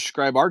I would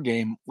describe our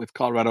game with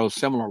Colorado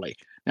similarly.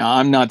 Now,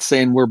 I'm not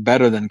saying we're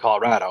better than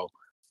Colorado.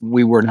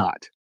 We were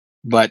not.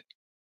 But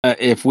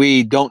if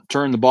we don't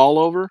turn the ball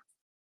over,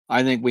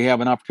 I think we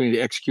have an opportunity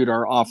to execute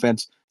our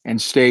offense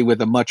and stay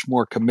with a much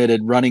more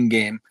committed running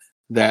game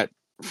that,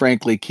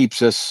 frankly,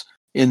 keeps us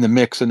in the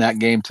mix in that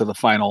game to the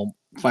final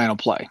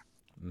play.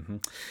 Mm-hmm.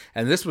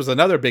 And this was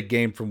another big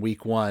game from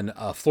week one,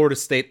 Florida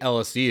State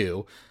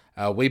LSU.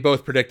 We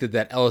both predicted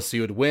that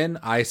LSU would win.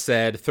 I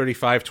said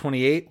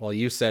 35-28, while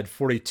you said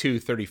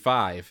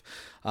 42-35.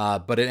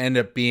 But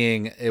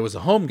it was a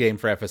home game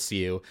for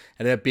FSU.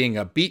 It ended up being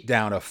a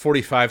beatdown of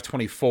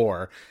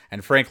 45-24.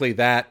 And frankly,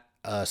 that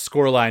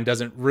scoreline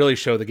doesn't really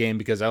show the game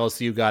because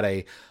LSU got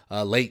a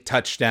late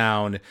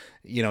touchdown,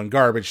 in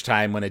garbage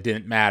time when it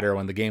didn't matter,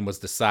 when the game was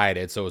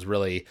decided. So it was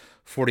really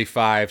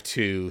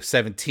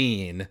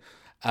 45-17.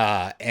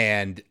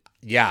 And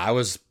yeah, I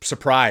was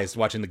surprised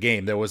watching the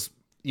game. There was,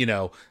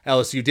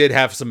 LSU did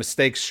have some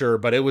mistakes, sure,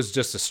 but it was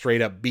just a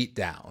straight up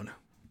beatdown.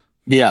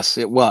 Yes,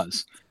 it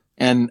was.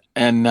 And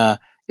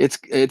it's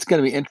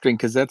going to be interesting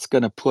because that's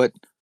going to put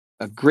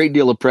a great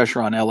deal of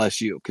pressure on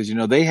LSU because,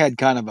 they had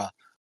kind of a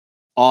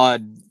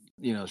odd,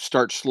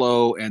 start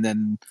slow and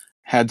then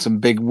had some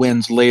big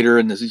wins later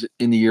in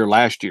the year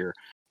last year.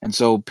 And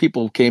so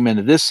people came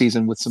into this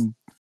season with some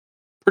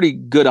pretty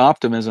good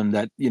optimism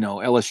that,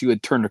 LSU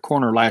had turned a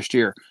corner last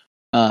year.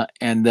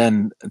 And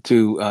then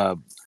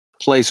to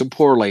play so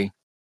poorly,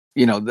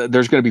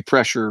 there's going to be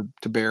pressure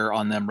to bear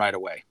on them right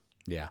away.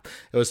 Yeah,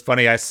 it was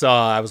funny.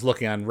 I was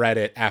looking on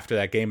Reddit after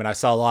that game, and I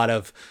saw a lot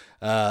of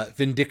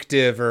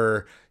vindictive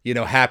or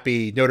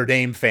happy Notre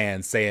Dame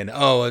fans saying,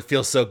 "Oh, it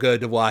feels so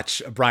good to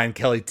watch a Brian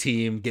Kelly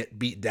team get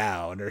beat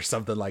down" or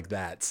something like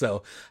that.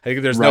 So I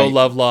think there's no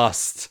love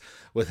lost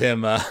with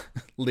him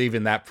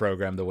leaving that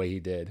program the way he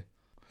did.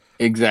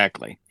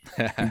 Exactly.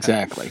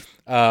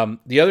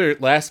 The other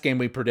last game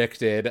we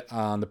predicted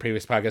on the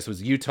previous podcast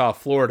was Utah,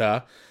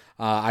 Florida.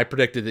 I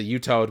predicted that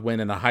Utah would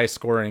win in a high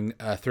scoring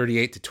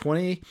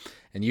 38-20,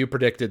 and you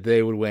predicted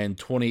they would win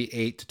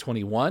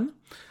 28-21.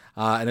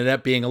 And ended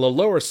up being a little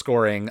lower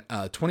scoring,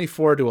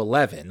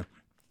 24-11.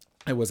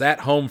 It was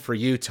at home for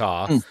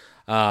Utah. They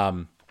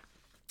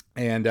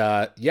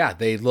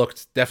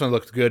definitely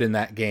looked good in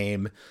that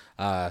game,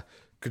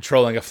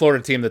 controlling a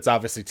Florida team that's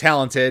obviously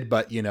talented,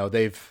 but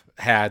they've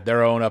had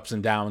their own ups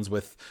and downs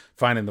with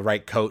finding the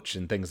right coach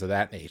and things of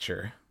that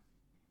nature.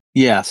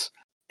 Yes.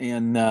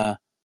 And they're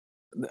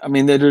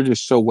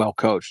just so well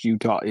coached.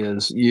 Utah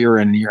is year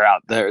in, year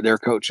out. Their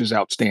coach is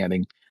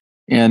outstanding.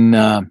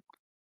 And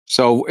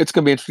so it's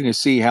going to be interesting to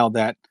see how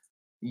the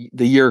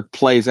year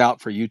plays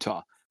out for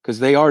Utah because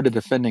they are the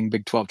defending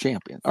Big 12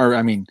 champions,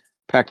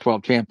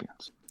 Pac-12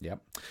 champions. Yep.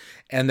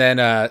 And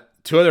then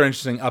two other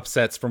interesting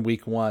upsets from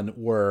week one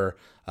were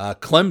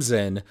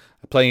Clemson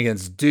playing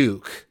against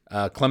Duke.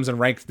 Clemson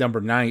ranked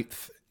number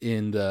 9th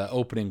in the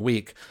opening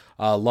week,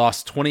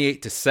 lost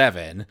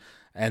 28-7.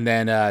 And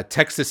then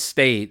Texas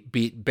State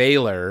beat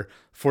Baylor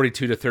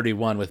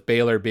 42-31 with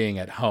Baylor being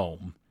at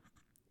home.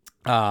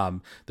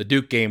 The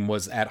Duke game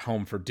was at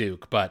home for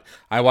Duke, but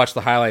I watched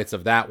the highlights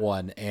of that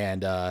one,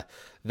 and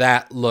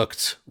that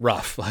looked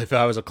rough. If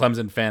I was a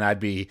Clemson fan, I'd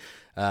be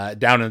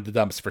down in the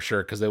dumps for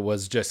sure because it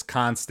was just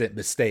constant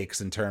mistakes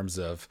in terms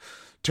of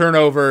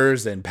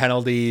turnovers and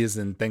penalties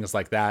and things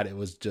like that. It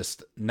was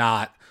just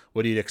not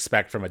what you'd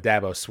expect from a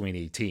Dabo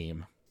Swinney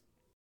team.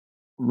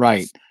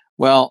 Right.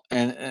 Well,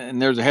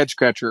 and there's a head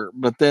scratcher,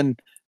 but then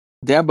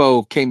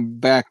Dabo came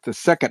back the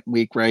second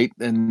week, right,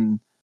 and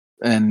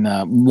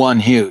won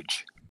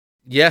huge.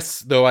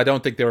 Yes, though I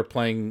don't think they were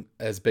playing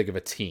as big of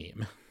a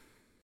team.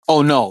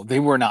 Oh no, they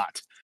were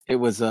not. It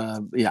was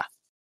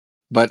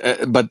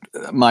but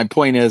my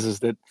point is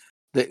that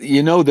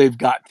they've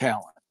got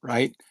talent,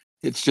 right?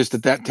 It's just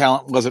that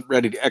talent wasn't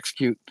ready to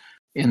execute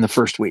in the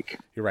first week.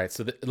 You're right.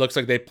 So it looks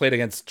like they played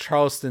against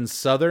Charleston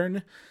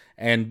Southern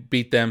and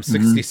beat them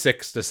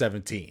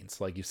 66-17.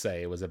 So like you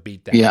say, it was a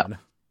beatdown. Yeah.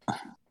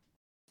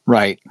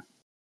 Right.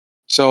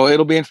 So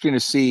it'll be interesting to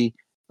see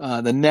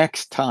the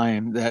next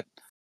time that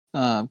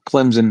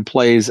Clemson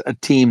plays a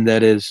team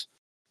that is,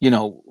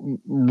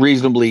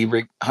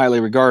 reasonably highly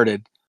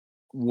regarded,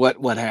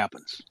 what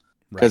happens?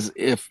 Because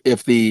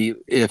if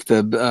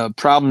the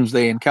problems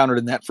they encountered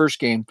in that first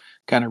game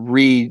kind of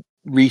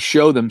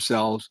re-show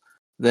themselves,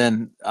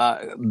 then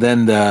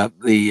the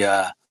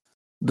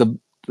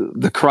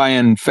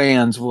crying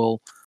fans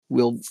will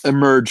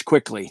emerge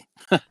quickly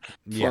for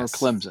Yes.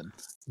 Clemson.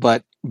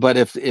 But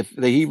if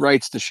he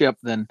rights the ship,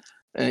 then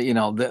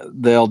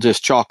they'll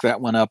just chalk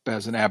that one up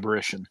as an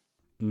aberration.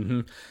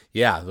 Mm-hmm.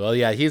 Yeah. Well,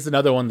 yeah, he's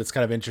another one that's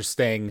kind of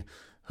interesting,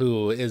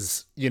 who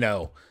is,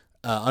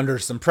 under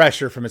some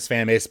pressure from his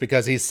fan base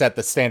because he's set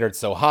the standard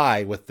so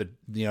high with the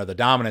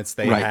dominance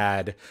they Right.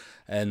 had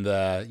in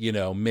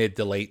the, mid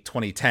to late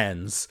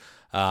 2010s.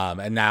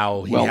 And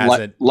now he Well,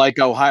 hasn't. like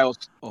Ohio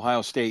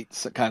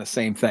State, kind of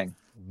same thing.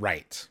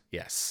 Right.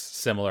 Yes.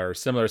 Similar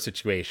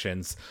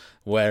situations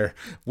where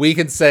we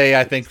can say,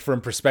 I think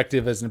from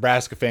perspective as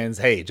Nebraska fans,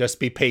 hey, just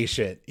be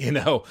patient.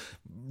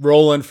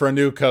 Rolling for a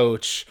new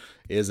coach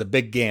is a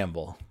big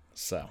gamble.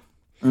 So,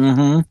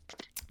 Mm-hmm.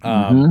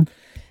 Mm-hmm.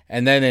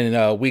 And then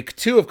in week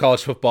 2 of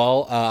college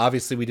football,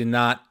 obviously we did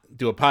not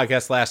do a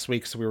podcast last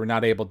week, so we were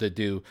not able to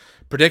do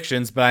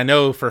predictions. But I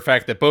know for a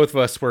fact that both of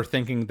us were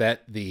thinking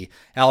that the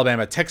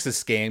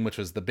Alabama-Texas game, which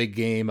was the big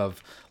game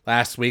of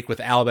last week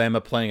with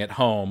Alabama playing at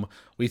home,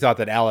 we thought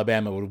that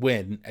Alabama would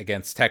win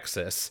against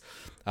Texas.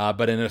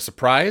 But in a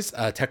surprise,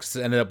 Texas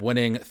ended up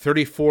winning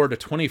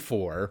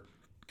 34-24.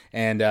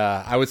 And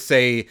I would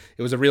say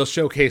it was a real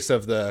showcase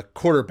of the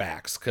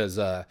quarterbacks because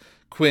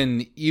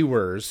Quinn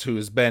Ewers,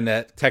 who's been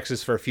at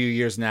Texas for a few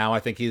years now, I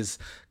think he's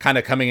kind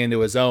of coming into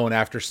his own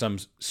after some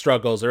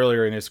struggles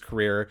earlier in his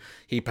career.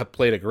 He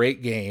played a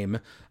great game,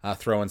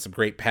 throwing some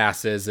great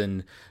passes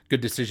and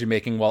good decision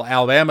making, while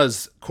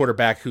Alabama's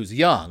quarterback, who's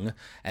young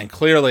and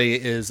clearly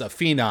is a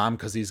phenom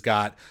because he's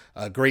got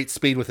great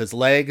speed with his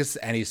legs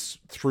and he's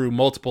threw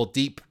multiple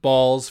deep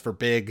balls for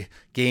big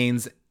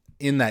gains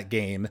in that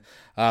game.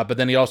 But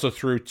then he also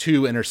threw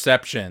 2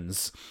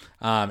 interceptions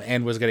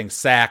and was getting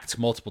sacked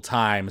multiple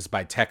times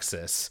by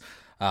Texas.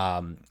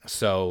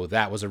 So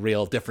that was a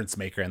real difference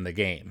maker in the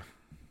game.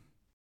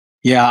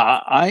 Yeah,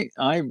 I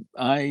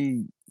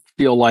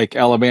feel like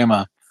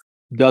Alabama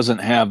doesn't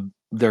have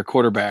their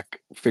quarterback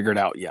figured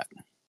out yet.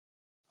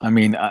 I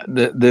mean,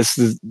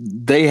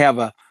 they have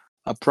a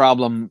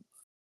problem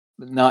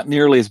not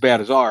nearly as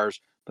bad as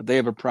ours, but they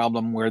have a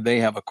problem where they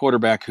have a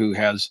quarterback who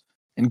has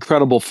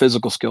incredible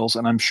physical skills,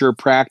 and I'm sure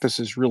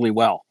practices really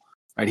well.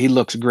 Right, he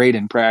looks great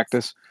in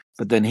practice,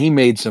 but then he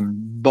made some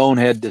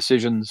bonehead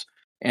decisions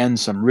and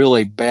some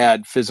really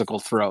bad physical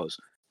throws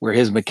where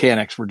his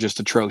mechanics were just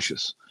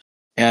atrocious.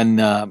 And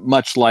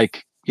much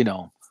like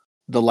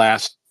the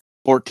last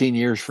 14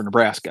 years for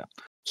Nebraska.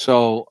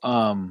 So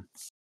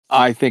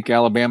I think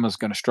Alabama's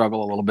going to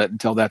struggle a little bit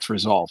until that's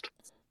resolved.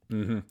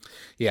 Mm-hmm.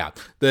 Yeah.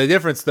 The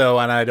difference, though,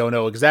 and I don't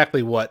know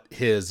exactly what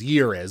his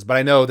year is, but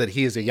I know that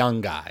he is a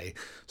young guy.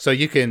 So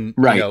you can,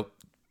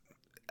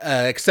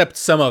 accept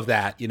some of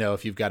that,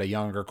 if you've got a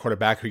younger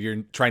quarterback who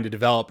you're trying to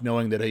develop,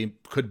 knowing that he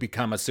could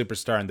become a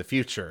superstar in the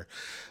future.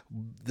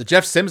 The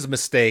Jeff Sims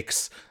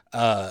mistakes,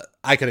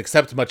 I could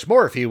accept much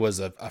more if he was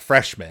a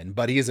freshman,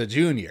 but he's a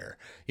junior,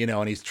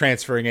 and he's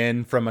transferring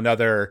in from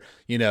another,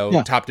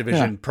 top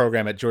division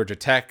program at Georgia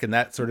Tech and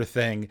that sort of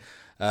thing.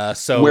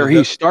 So where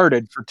he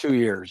started for 2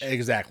 years.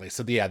 Exactly.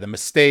 So the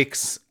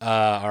mistakes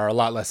are a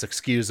lot less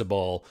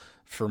excusable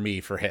for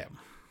him.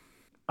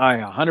 I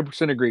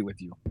 100% agree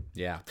with you.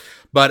 Yeah.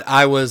 But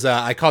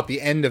I caught the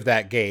end of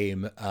that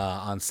game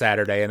on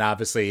Saturday, and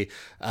obviously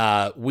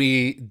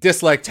we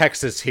dislike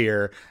Texas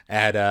here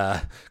at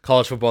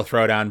College Football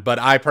Throwdown, but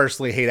I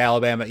personally hate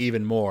Alabama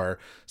even more.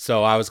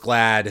 So I was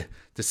glad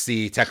to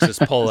see Texas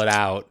pull it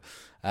out.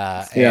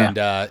 And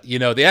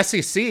the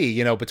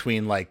SEC,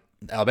 between like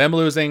Alabama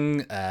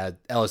losing,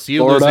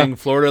 LSU losing,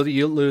 Florida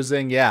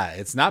losing. Yeah,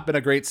 it's not been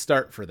a great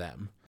start for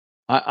them.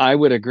 I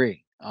would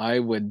agree. I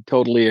would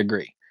totally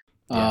agree.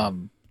 Yeah.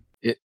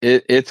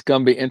 It's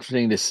going to be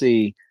interesting to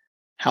see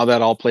how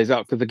that all plays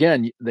out. Because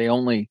again, they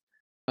only,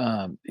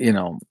 well,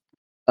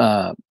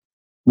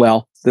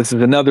 this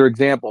is another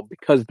example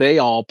because they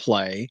all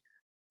play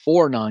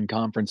 4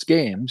 non-conference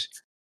games.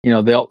 They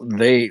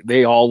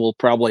all will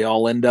probably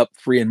all end up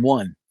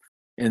 3-1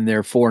 in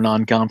their 4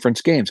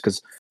 non-conference games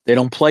because they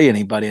don't play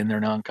anybody in their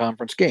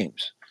non-conference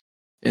games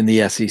in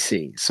the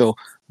SEC. So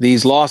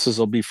these losses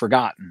will be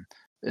forgotten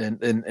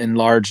in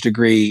large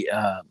degree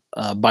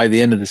by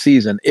the end of the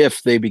season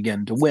if they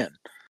begin to win.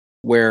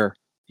 Where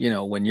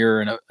when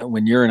you're in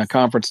a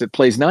conference that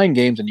plays 9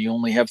 games and you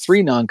only have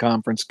 3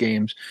 non-conference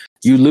games,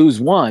 you lose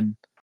 1.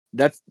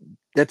 That's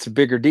a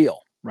bigger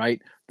deal,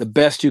 right? The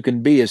best you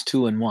can be is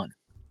 2-1,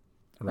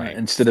 right?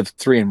 Instead of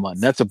 3-1.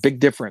 That's a big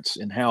difference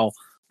in how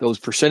those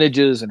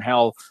percentages and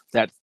how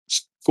that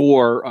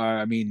score,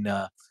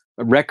 a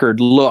record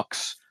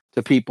looks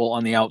to people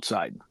on the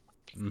outside.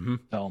 Mm-hmm.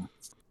 So.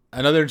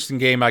 Another interesting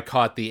game I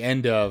caught the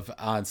end of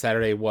on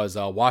Saturday was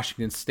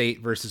Washington State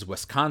versus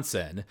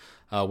Wisconsin,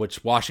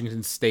 which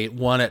Washington State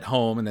won at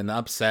home and then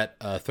upset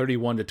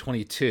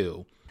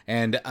 31-22.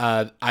 And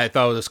I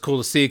thought it was cool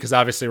to see because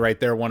obviously right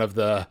there, one of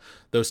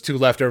those 2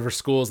 leftover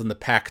schools in the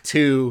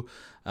Pac-2.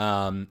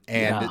 And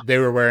they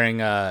were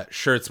wearing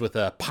shirts with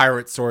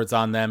pirate swords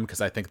on them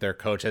because I think their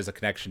coach has a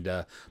connection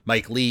to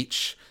Mike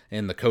Leach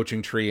in the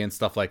coaching tree and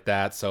stuff like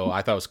that. So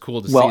I thought it was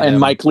cool to see them. And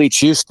Mike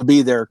Leach used to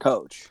be their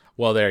coach.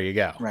 Well, there you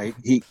go. Right.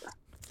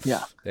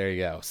 There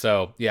you go.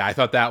 So yeah, I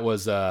thought that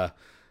was a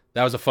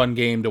fun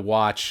game to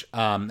watch.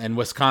 And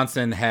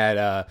Wisconsin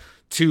had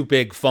 2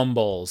 big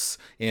fumbles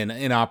in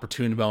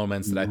inopportune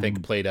moments that I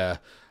think played a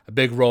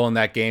big role in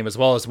that game, as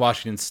well as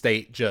Washington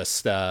State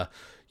just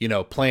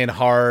playing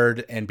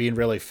hard and being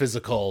really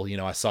physical.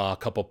 I saw a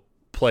couple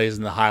plays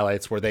in the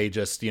highlights where they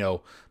just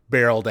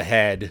barreled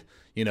ahead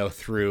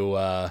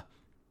through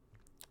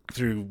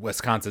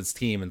Wisconsin's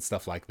team and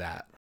stuff like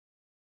that.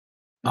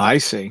 I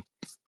see.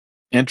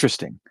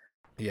 Interesting.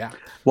 Yeah.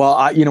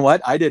 Well, you know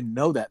what? I didn't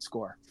know that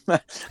score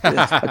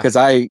because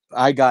I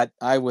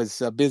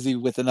was busy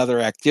with another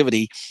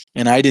activity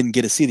and I didn't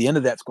get to see the end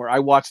of that score. I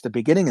watched the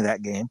beginning of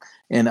that game,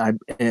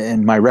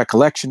 and my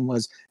recollection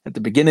was at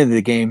the beginning of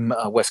the game,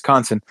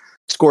 Wisconsin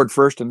scored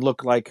first and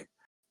looked like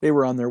they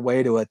were on their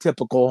way to a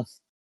typical,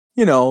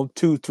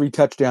 2-3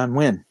 touchdown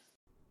win.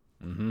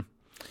 Mm-hmm.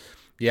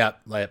 Yeah,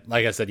 like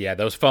I said,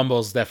 those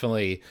fumbles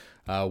definitely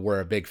were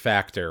a big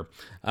factor.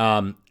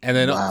 And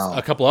then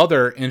a couple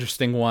other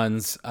interesting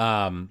ones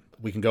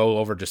we can go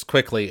over just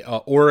quickly.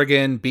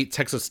 Oregon beat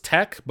Texas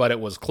Tech, but it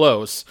was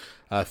close,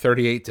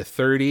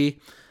 38-30.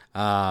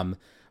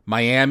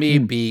 Miami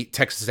beat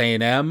Texas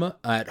A&M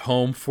at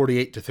home,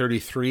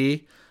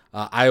 48-33.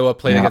 Iowa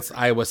played against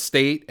Iowa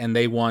State, and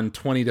they won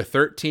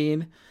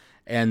 20-13.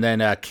 And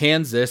then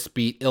Kansas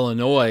beat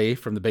Illinois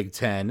from the Big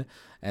Ten,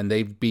 and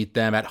they beat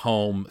them at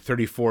home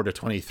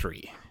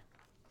 34-23.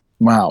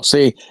 Wow.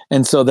 See,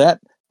 and so that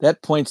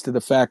points to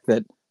the fact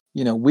that,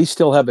 we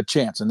still have a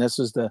chance. And this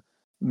is the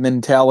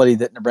mentality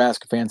that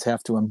Nebraska fans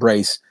have to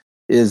embrace,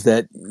 is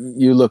that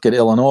you look at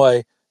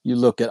Illinois, you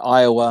look at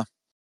Iowa,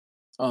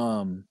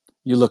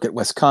 you look at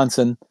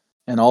Wisconsin,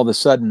 and all of a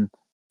sudden,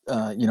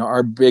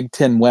 our Big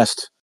Ten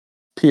West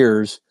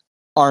peers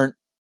aren't,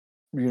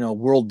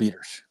 world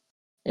beaters.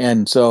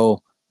 And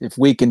so if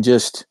we can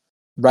just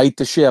right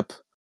the ship,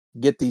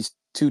 get these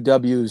 2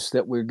 W's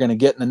that we're going to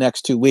get in the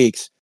next 2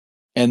 weeks,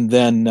 and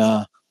then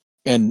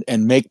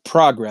and make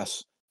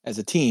progress as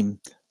a team,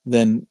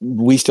 then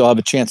we still have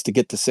a chance to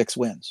get to 6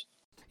 wins.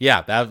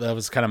 Yeah, that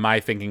was kind of my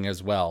thinking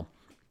as well.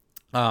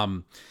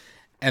 And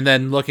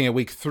then looking at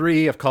week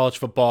 3 of college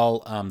football,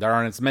 there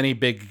aren't as many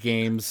big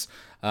games,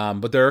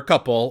 but there are a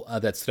couple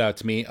that stood out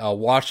to me.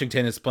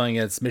 Washington is playing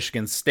against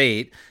Michigan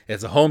State.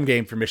 It's a home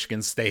game for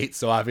Michigan State,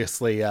 so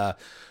obviously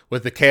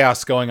with the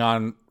chaos going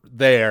on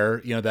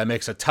there, that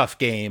makes a tough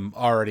game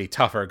already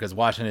tougher because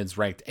Washington's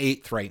ranked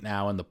 8th right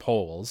now in the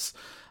polls.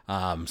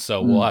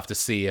 So we'll have to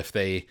see if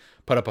they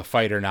put up a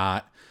fight or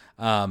not.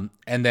 And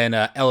then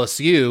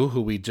LSU,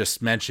 who we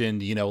just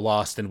mentioned,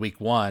 lost in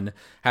week 1,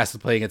 has to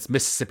play against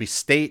Mississippi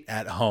State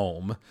at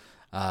home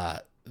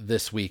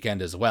this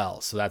weekend as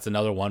well. So that's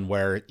another one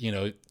where,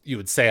 you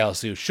would say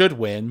LSU should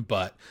win,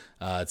 but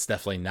it's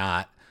definitely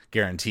not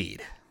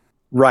guaranteed.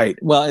 Right.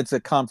 Well, it's a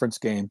conference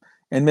game,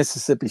 and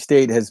Mississippi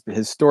State has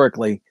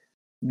historically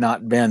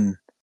not been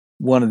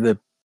one of the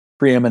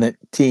preeminent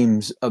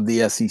teams of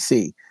the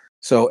SEC.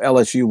 So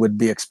LSU would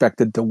be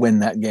expected to win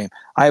that game.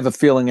 I have a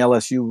feeling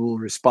LSU will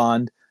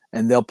respond,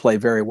 and they'll play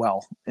very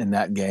well in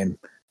that game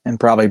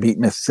and probably beat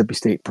Mississippi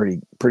State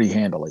pretty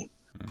handily.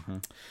 Mm-hmm.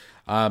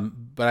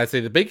 But I'd say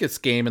the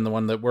biggest game, and the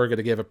one that we're going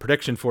to give a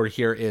prediction for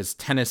here, is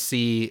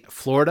Tennessee,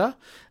 Florida.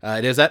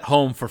 It is at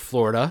home for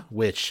Florida,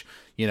 which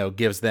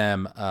gives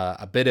them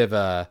a bit of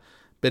an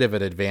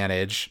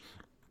advantage.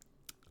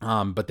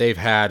 But they've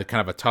had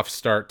kind of a tough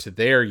start to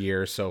their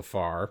year so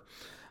far.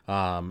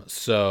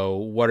 So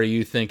what are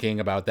you thinking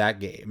about that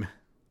game?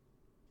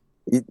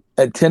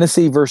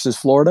 Tennessee versus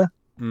Florida?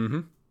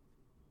 Mm-hmm.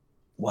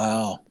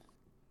 Wow.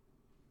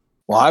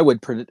 Well, I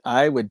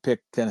would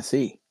pick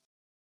Tennessee,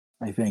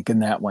 I think, in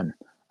that one.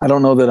 I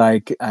don't know that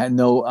I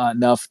know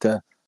enough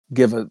to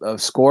give a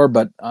score,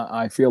 but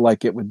I feel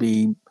like it would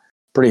be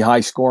pretty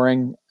high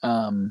scoring.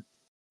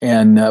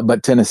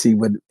 But Tennessee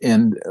would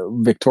end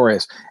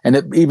victorious.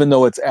 And even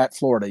though it's at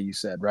Florida, you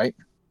said, right?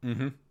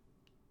 Mm-hmm.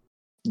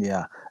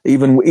 Yeah.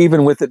 Even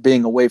with it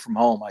being away from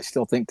home, I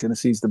still think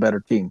Tennessee's the better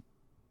team.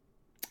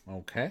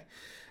 Okay.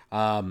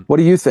 What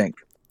do you think?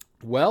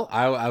 Well,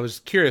 I was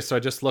curious, so I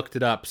just looked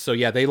it up. So,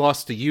 yeah, they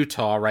lost to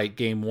Utah, right,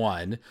 game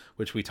 1,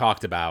 which we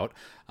talked about.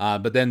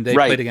 But then they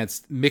played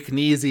against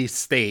McNeese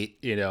State,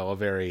 a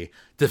very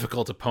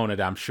difficult opponent,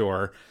 I'm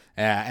sure.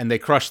 And they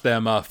crushed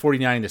them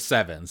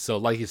 49-7. So,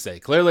 like you say,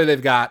 clearly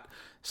they've got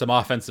some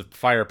offensive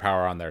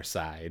firepower on their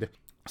side.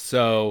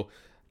 So,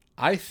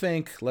 I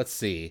think, let's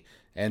see.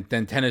 And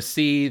then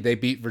Tennessee, they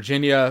beat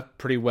Virginia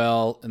pretty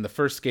well in the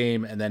first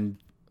game and then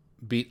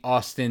beat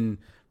Austin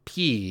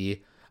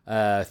P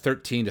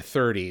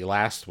 13-30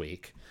 last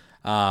week.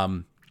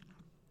 So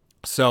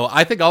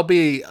I think I'll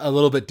be a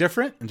little bit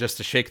different and just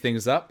to shake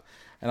things up.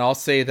 And I'll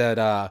say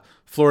that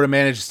Florida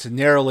manages to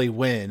narrowly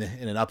win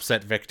in an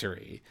upset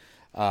victory.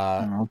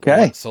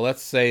 Okay. So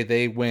let's say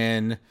they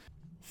win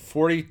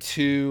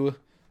 42-31.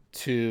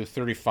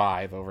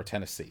 42-35 over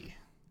Tennessee.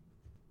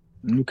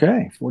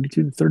 Okay,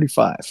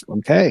 42-35.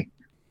 Okay,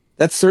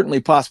 that's certainly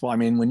possible. I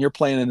mean, when you're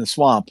playing in the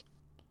swamp,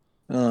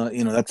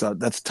 that's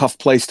a tough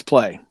place to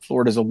play.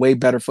 Florida's a way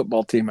better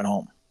football team at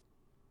home.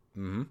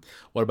 Mm-hmm.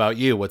 What about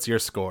you? What's your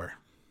score?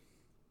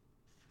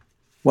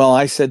 Well,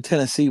 I said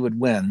Tennessee would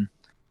win,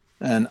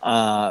 and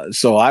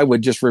so I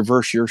would just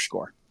reverse your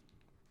score.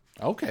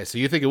 Okay, so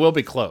you think it will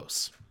be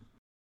close?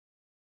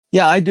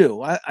 Yeah, I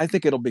do. I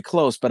think it'll be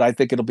close, but I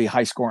think it'll be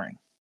high scoring.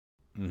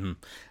 Mm-hmm.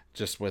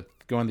 Just with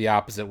going the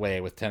opposite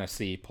way with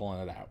Tennessee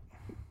pulling it out.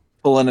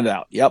 Pulling it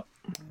out. Yep.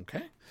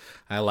 Okay,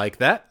 I like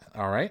that.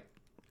 All right,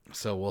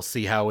 so we'll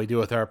see how we do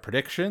with our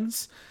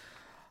predictions.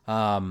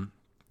 And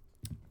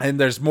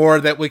there's more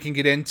that we can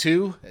get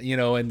into,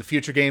 in the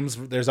future games.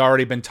 There's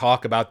already been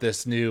talk about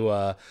this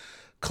new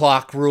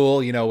clock rule,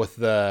 with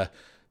the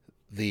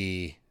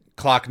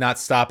clock not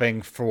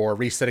stopping for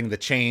resetting the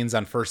chains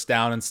on first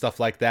down and stuff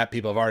like that.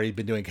 People have already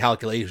been doing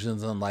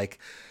calculations on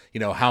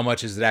how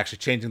much is it actually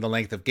changing the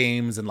length of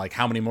games and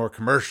how many more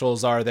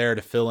commercials are there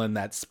to fill in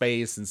that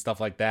space and stuff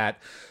like that.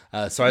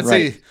 So I'd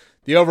say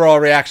the overall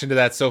reaction to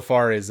that so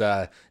far is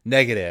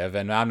negative,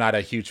 and I'm not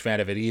a huge fan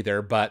of it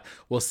either, but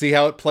we'll see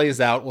how it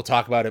plays out. We'll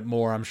talk about it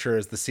more, I'm sure,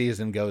 as the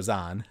season goes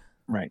on.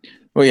 Right.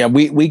 Well, yeah,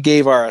 we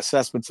gave our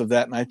assessments of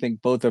that, and I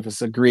think both of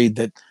us agreed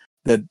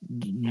that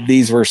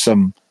these were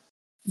some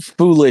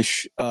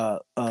foolish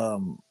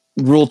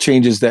rule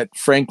changes that,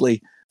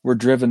 frankly, were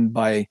driven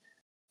by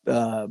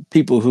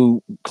people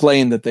who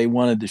claimed that they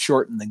wanted to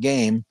shorten the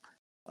game,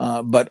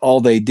 but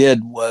all they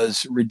did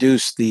was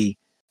reduce the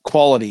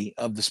quality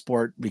of the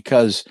sport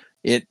because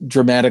it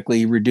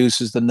dramatically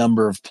reduces the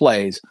number of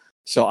plays.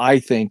 So I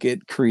think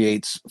it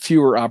creates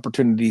fewer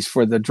opportunities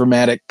for the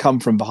dramatic come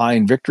from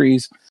behind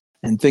victories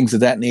and things of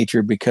that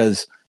nature,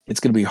 because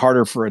it's going to be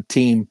harder for a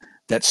team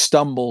that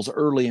stumbles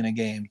early in a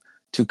game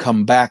to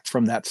come back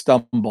from that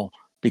stumble,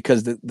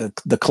 because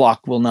the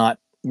clock will not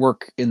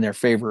work in their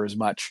favor as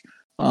much,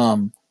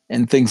 and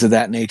things of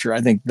that nature.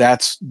 I think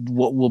that's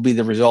what will be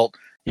the result.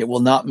 It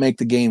will not make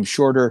the game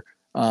shorter.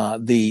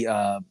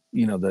 The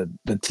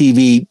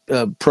TV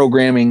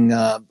programming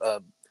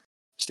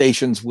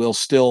stations will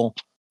still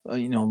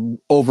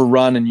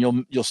overrun, and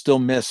you'll still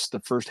miss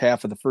the first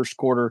half of the first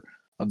quarter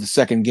of the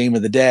second game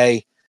of the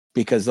day,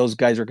 because those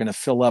guys are going to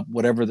fill up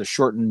whatever the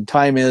shortened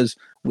time is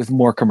with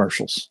more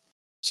commercials.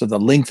 So the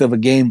length of a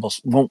game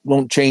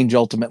won't change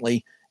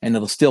ultimately, and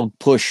it'll still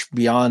push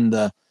beyond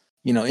the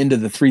into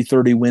the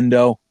 3:30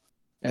 window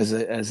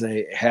as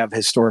they have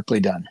historically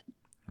done.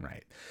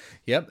 Right.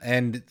 Yep.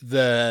 And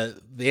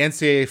the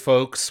NCAA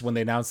folks, when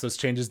they announced those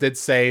changes, did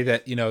say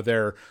that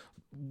they're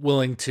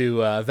willing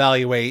to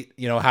evaluate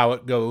how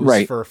it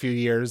goes for a few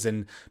years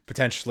and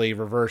potentially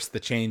reverse the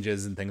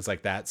changes and things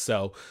like that.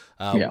 So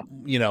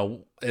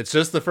it's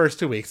just the first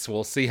 2 weeks.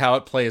 We'll see how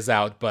it plays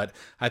out, but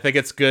I think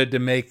it's good to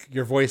make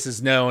your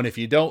voices known if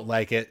you don't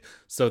like it,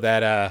 so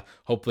that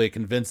hopefully it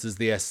convinces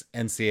the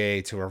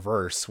NCAA to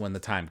reverse when the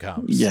time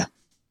comes. Yeah.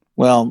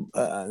 Well,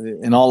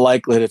 in all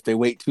likelihood, if they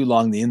wait too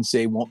long, the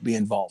NCAA won't be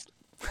involved,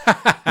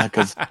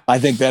 because I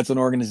think that's an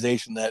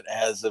organization that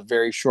has a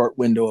very short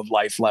window of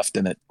life left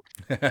in it.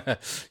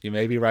 You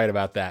may be right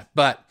about that,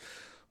 but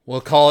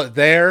we'll call it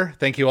there.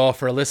 Thank you all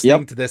for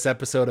listening to this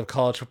episode of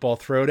College Football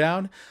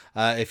Throwdown.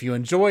 If you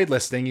enjoyed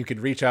listening, you could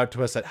reach out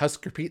to us at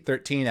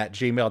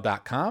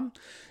huskerpete13@gmail.com.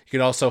 You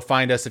can also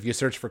find us if you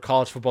search for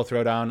College Football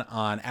Throwdown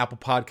on Apple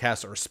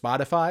Podcasts or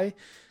Spotify. You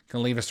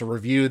can leave us a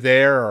review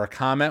there or a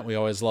comment. We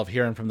always love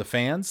hearing from the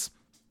fans.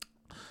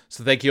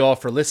 So thank you all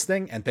for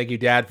listening, and thank you,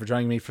 Dad, for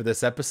joining me for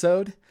this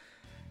episode.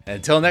 And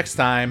until next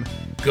time,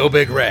 go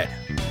Big Red.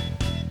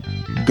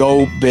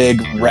 Go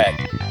Big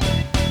Red.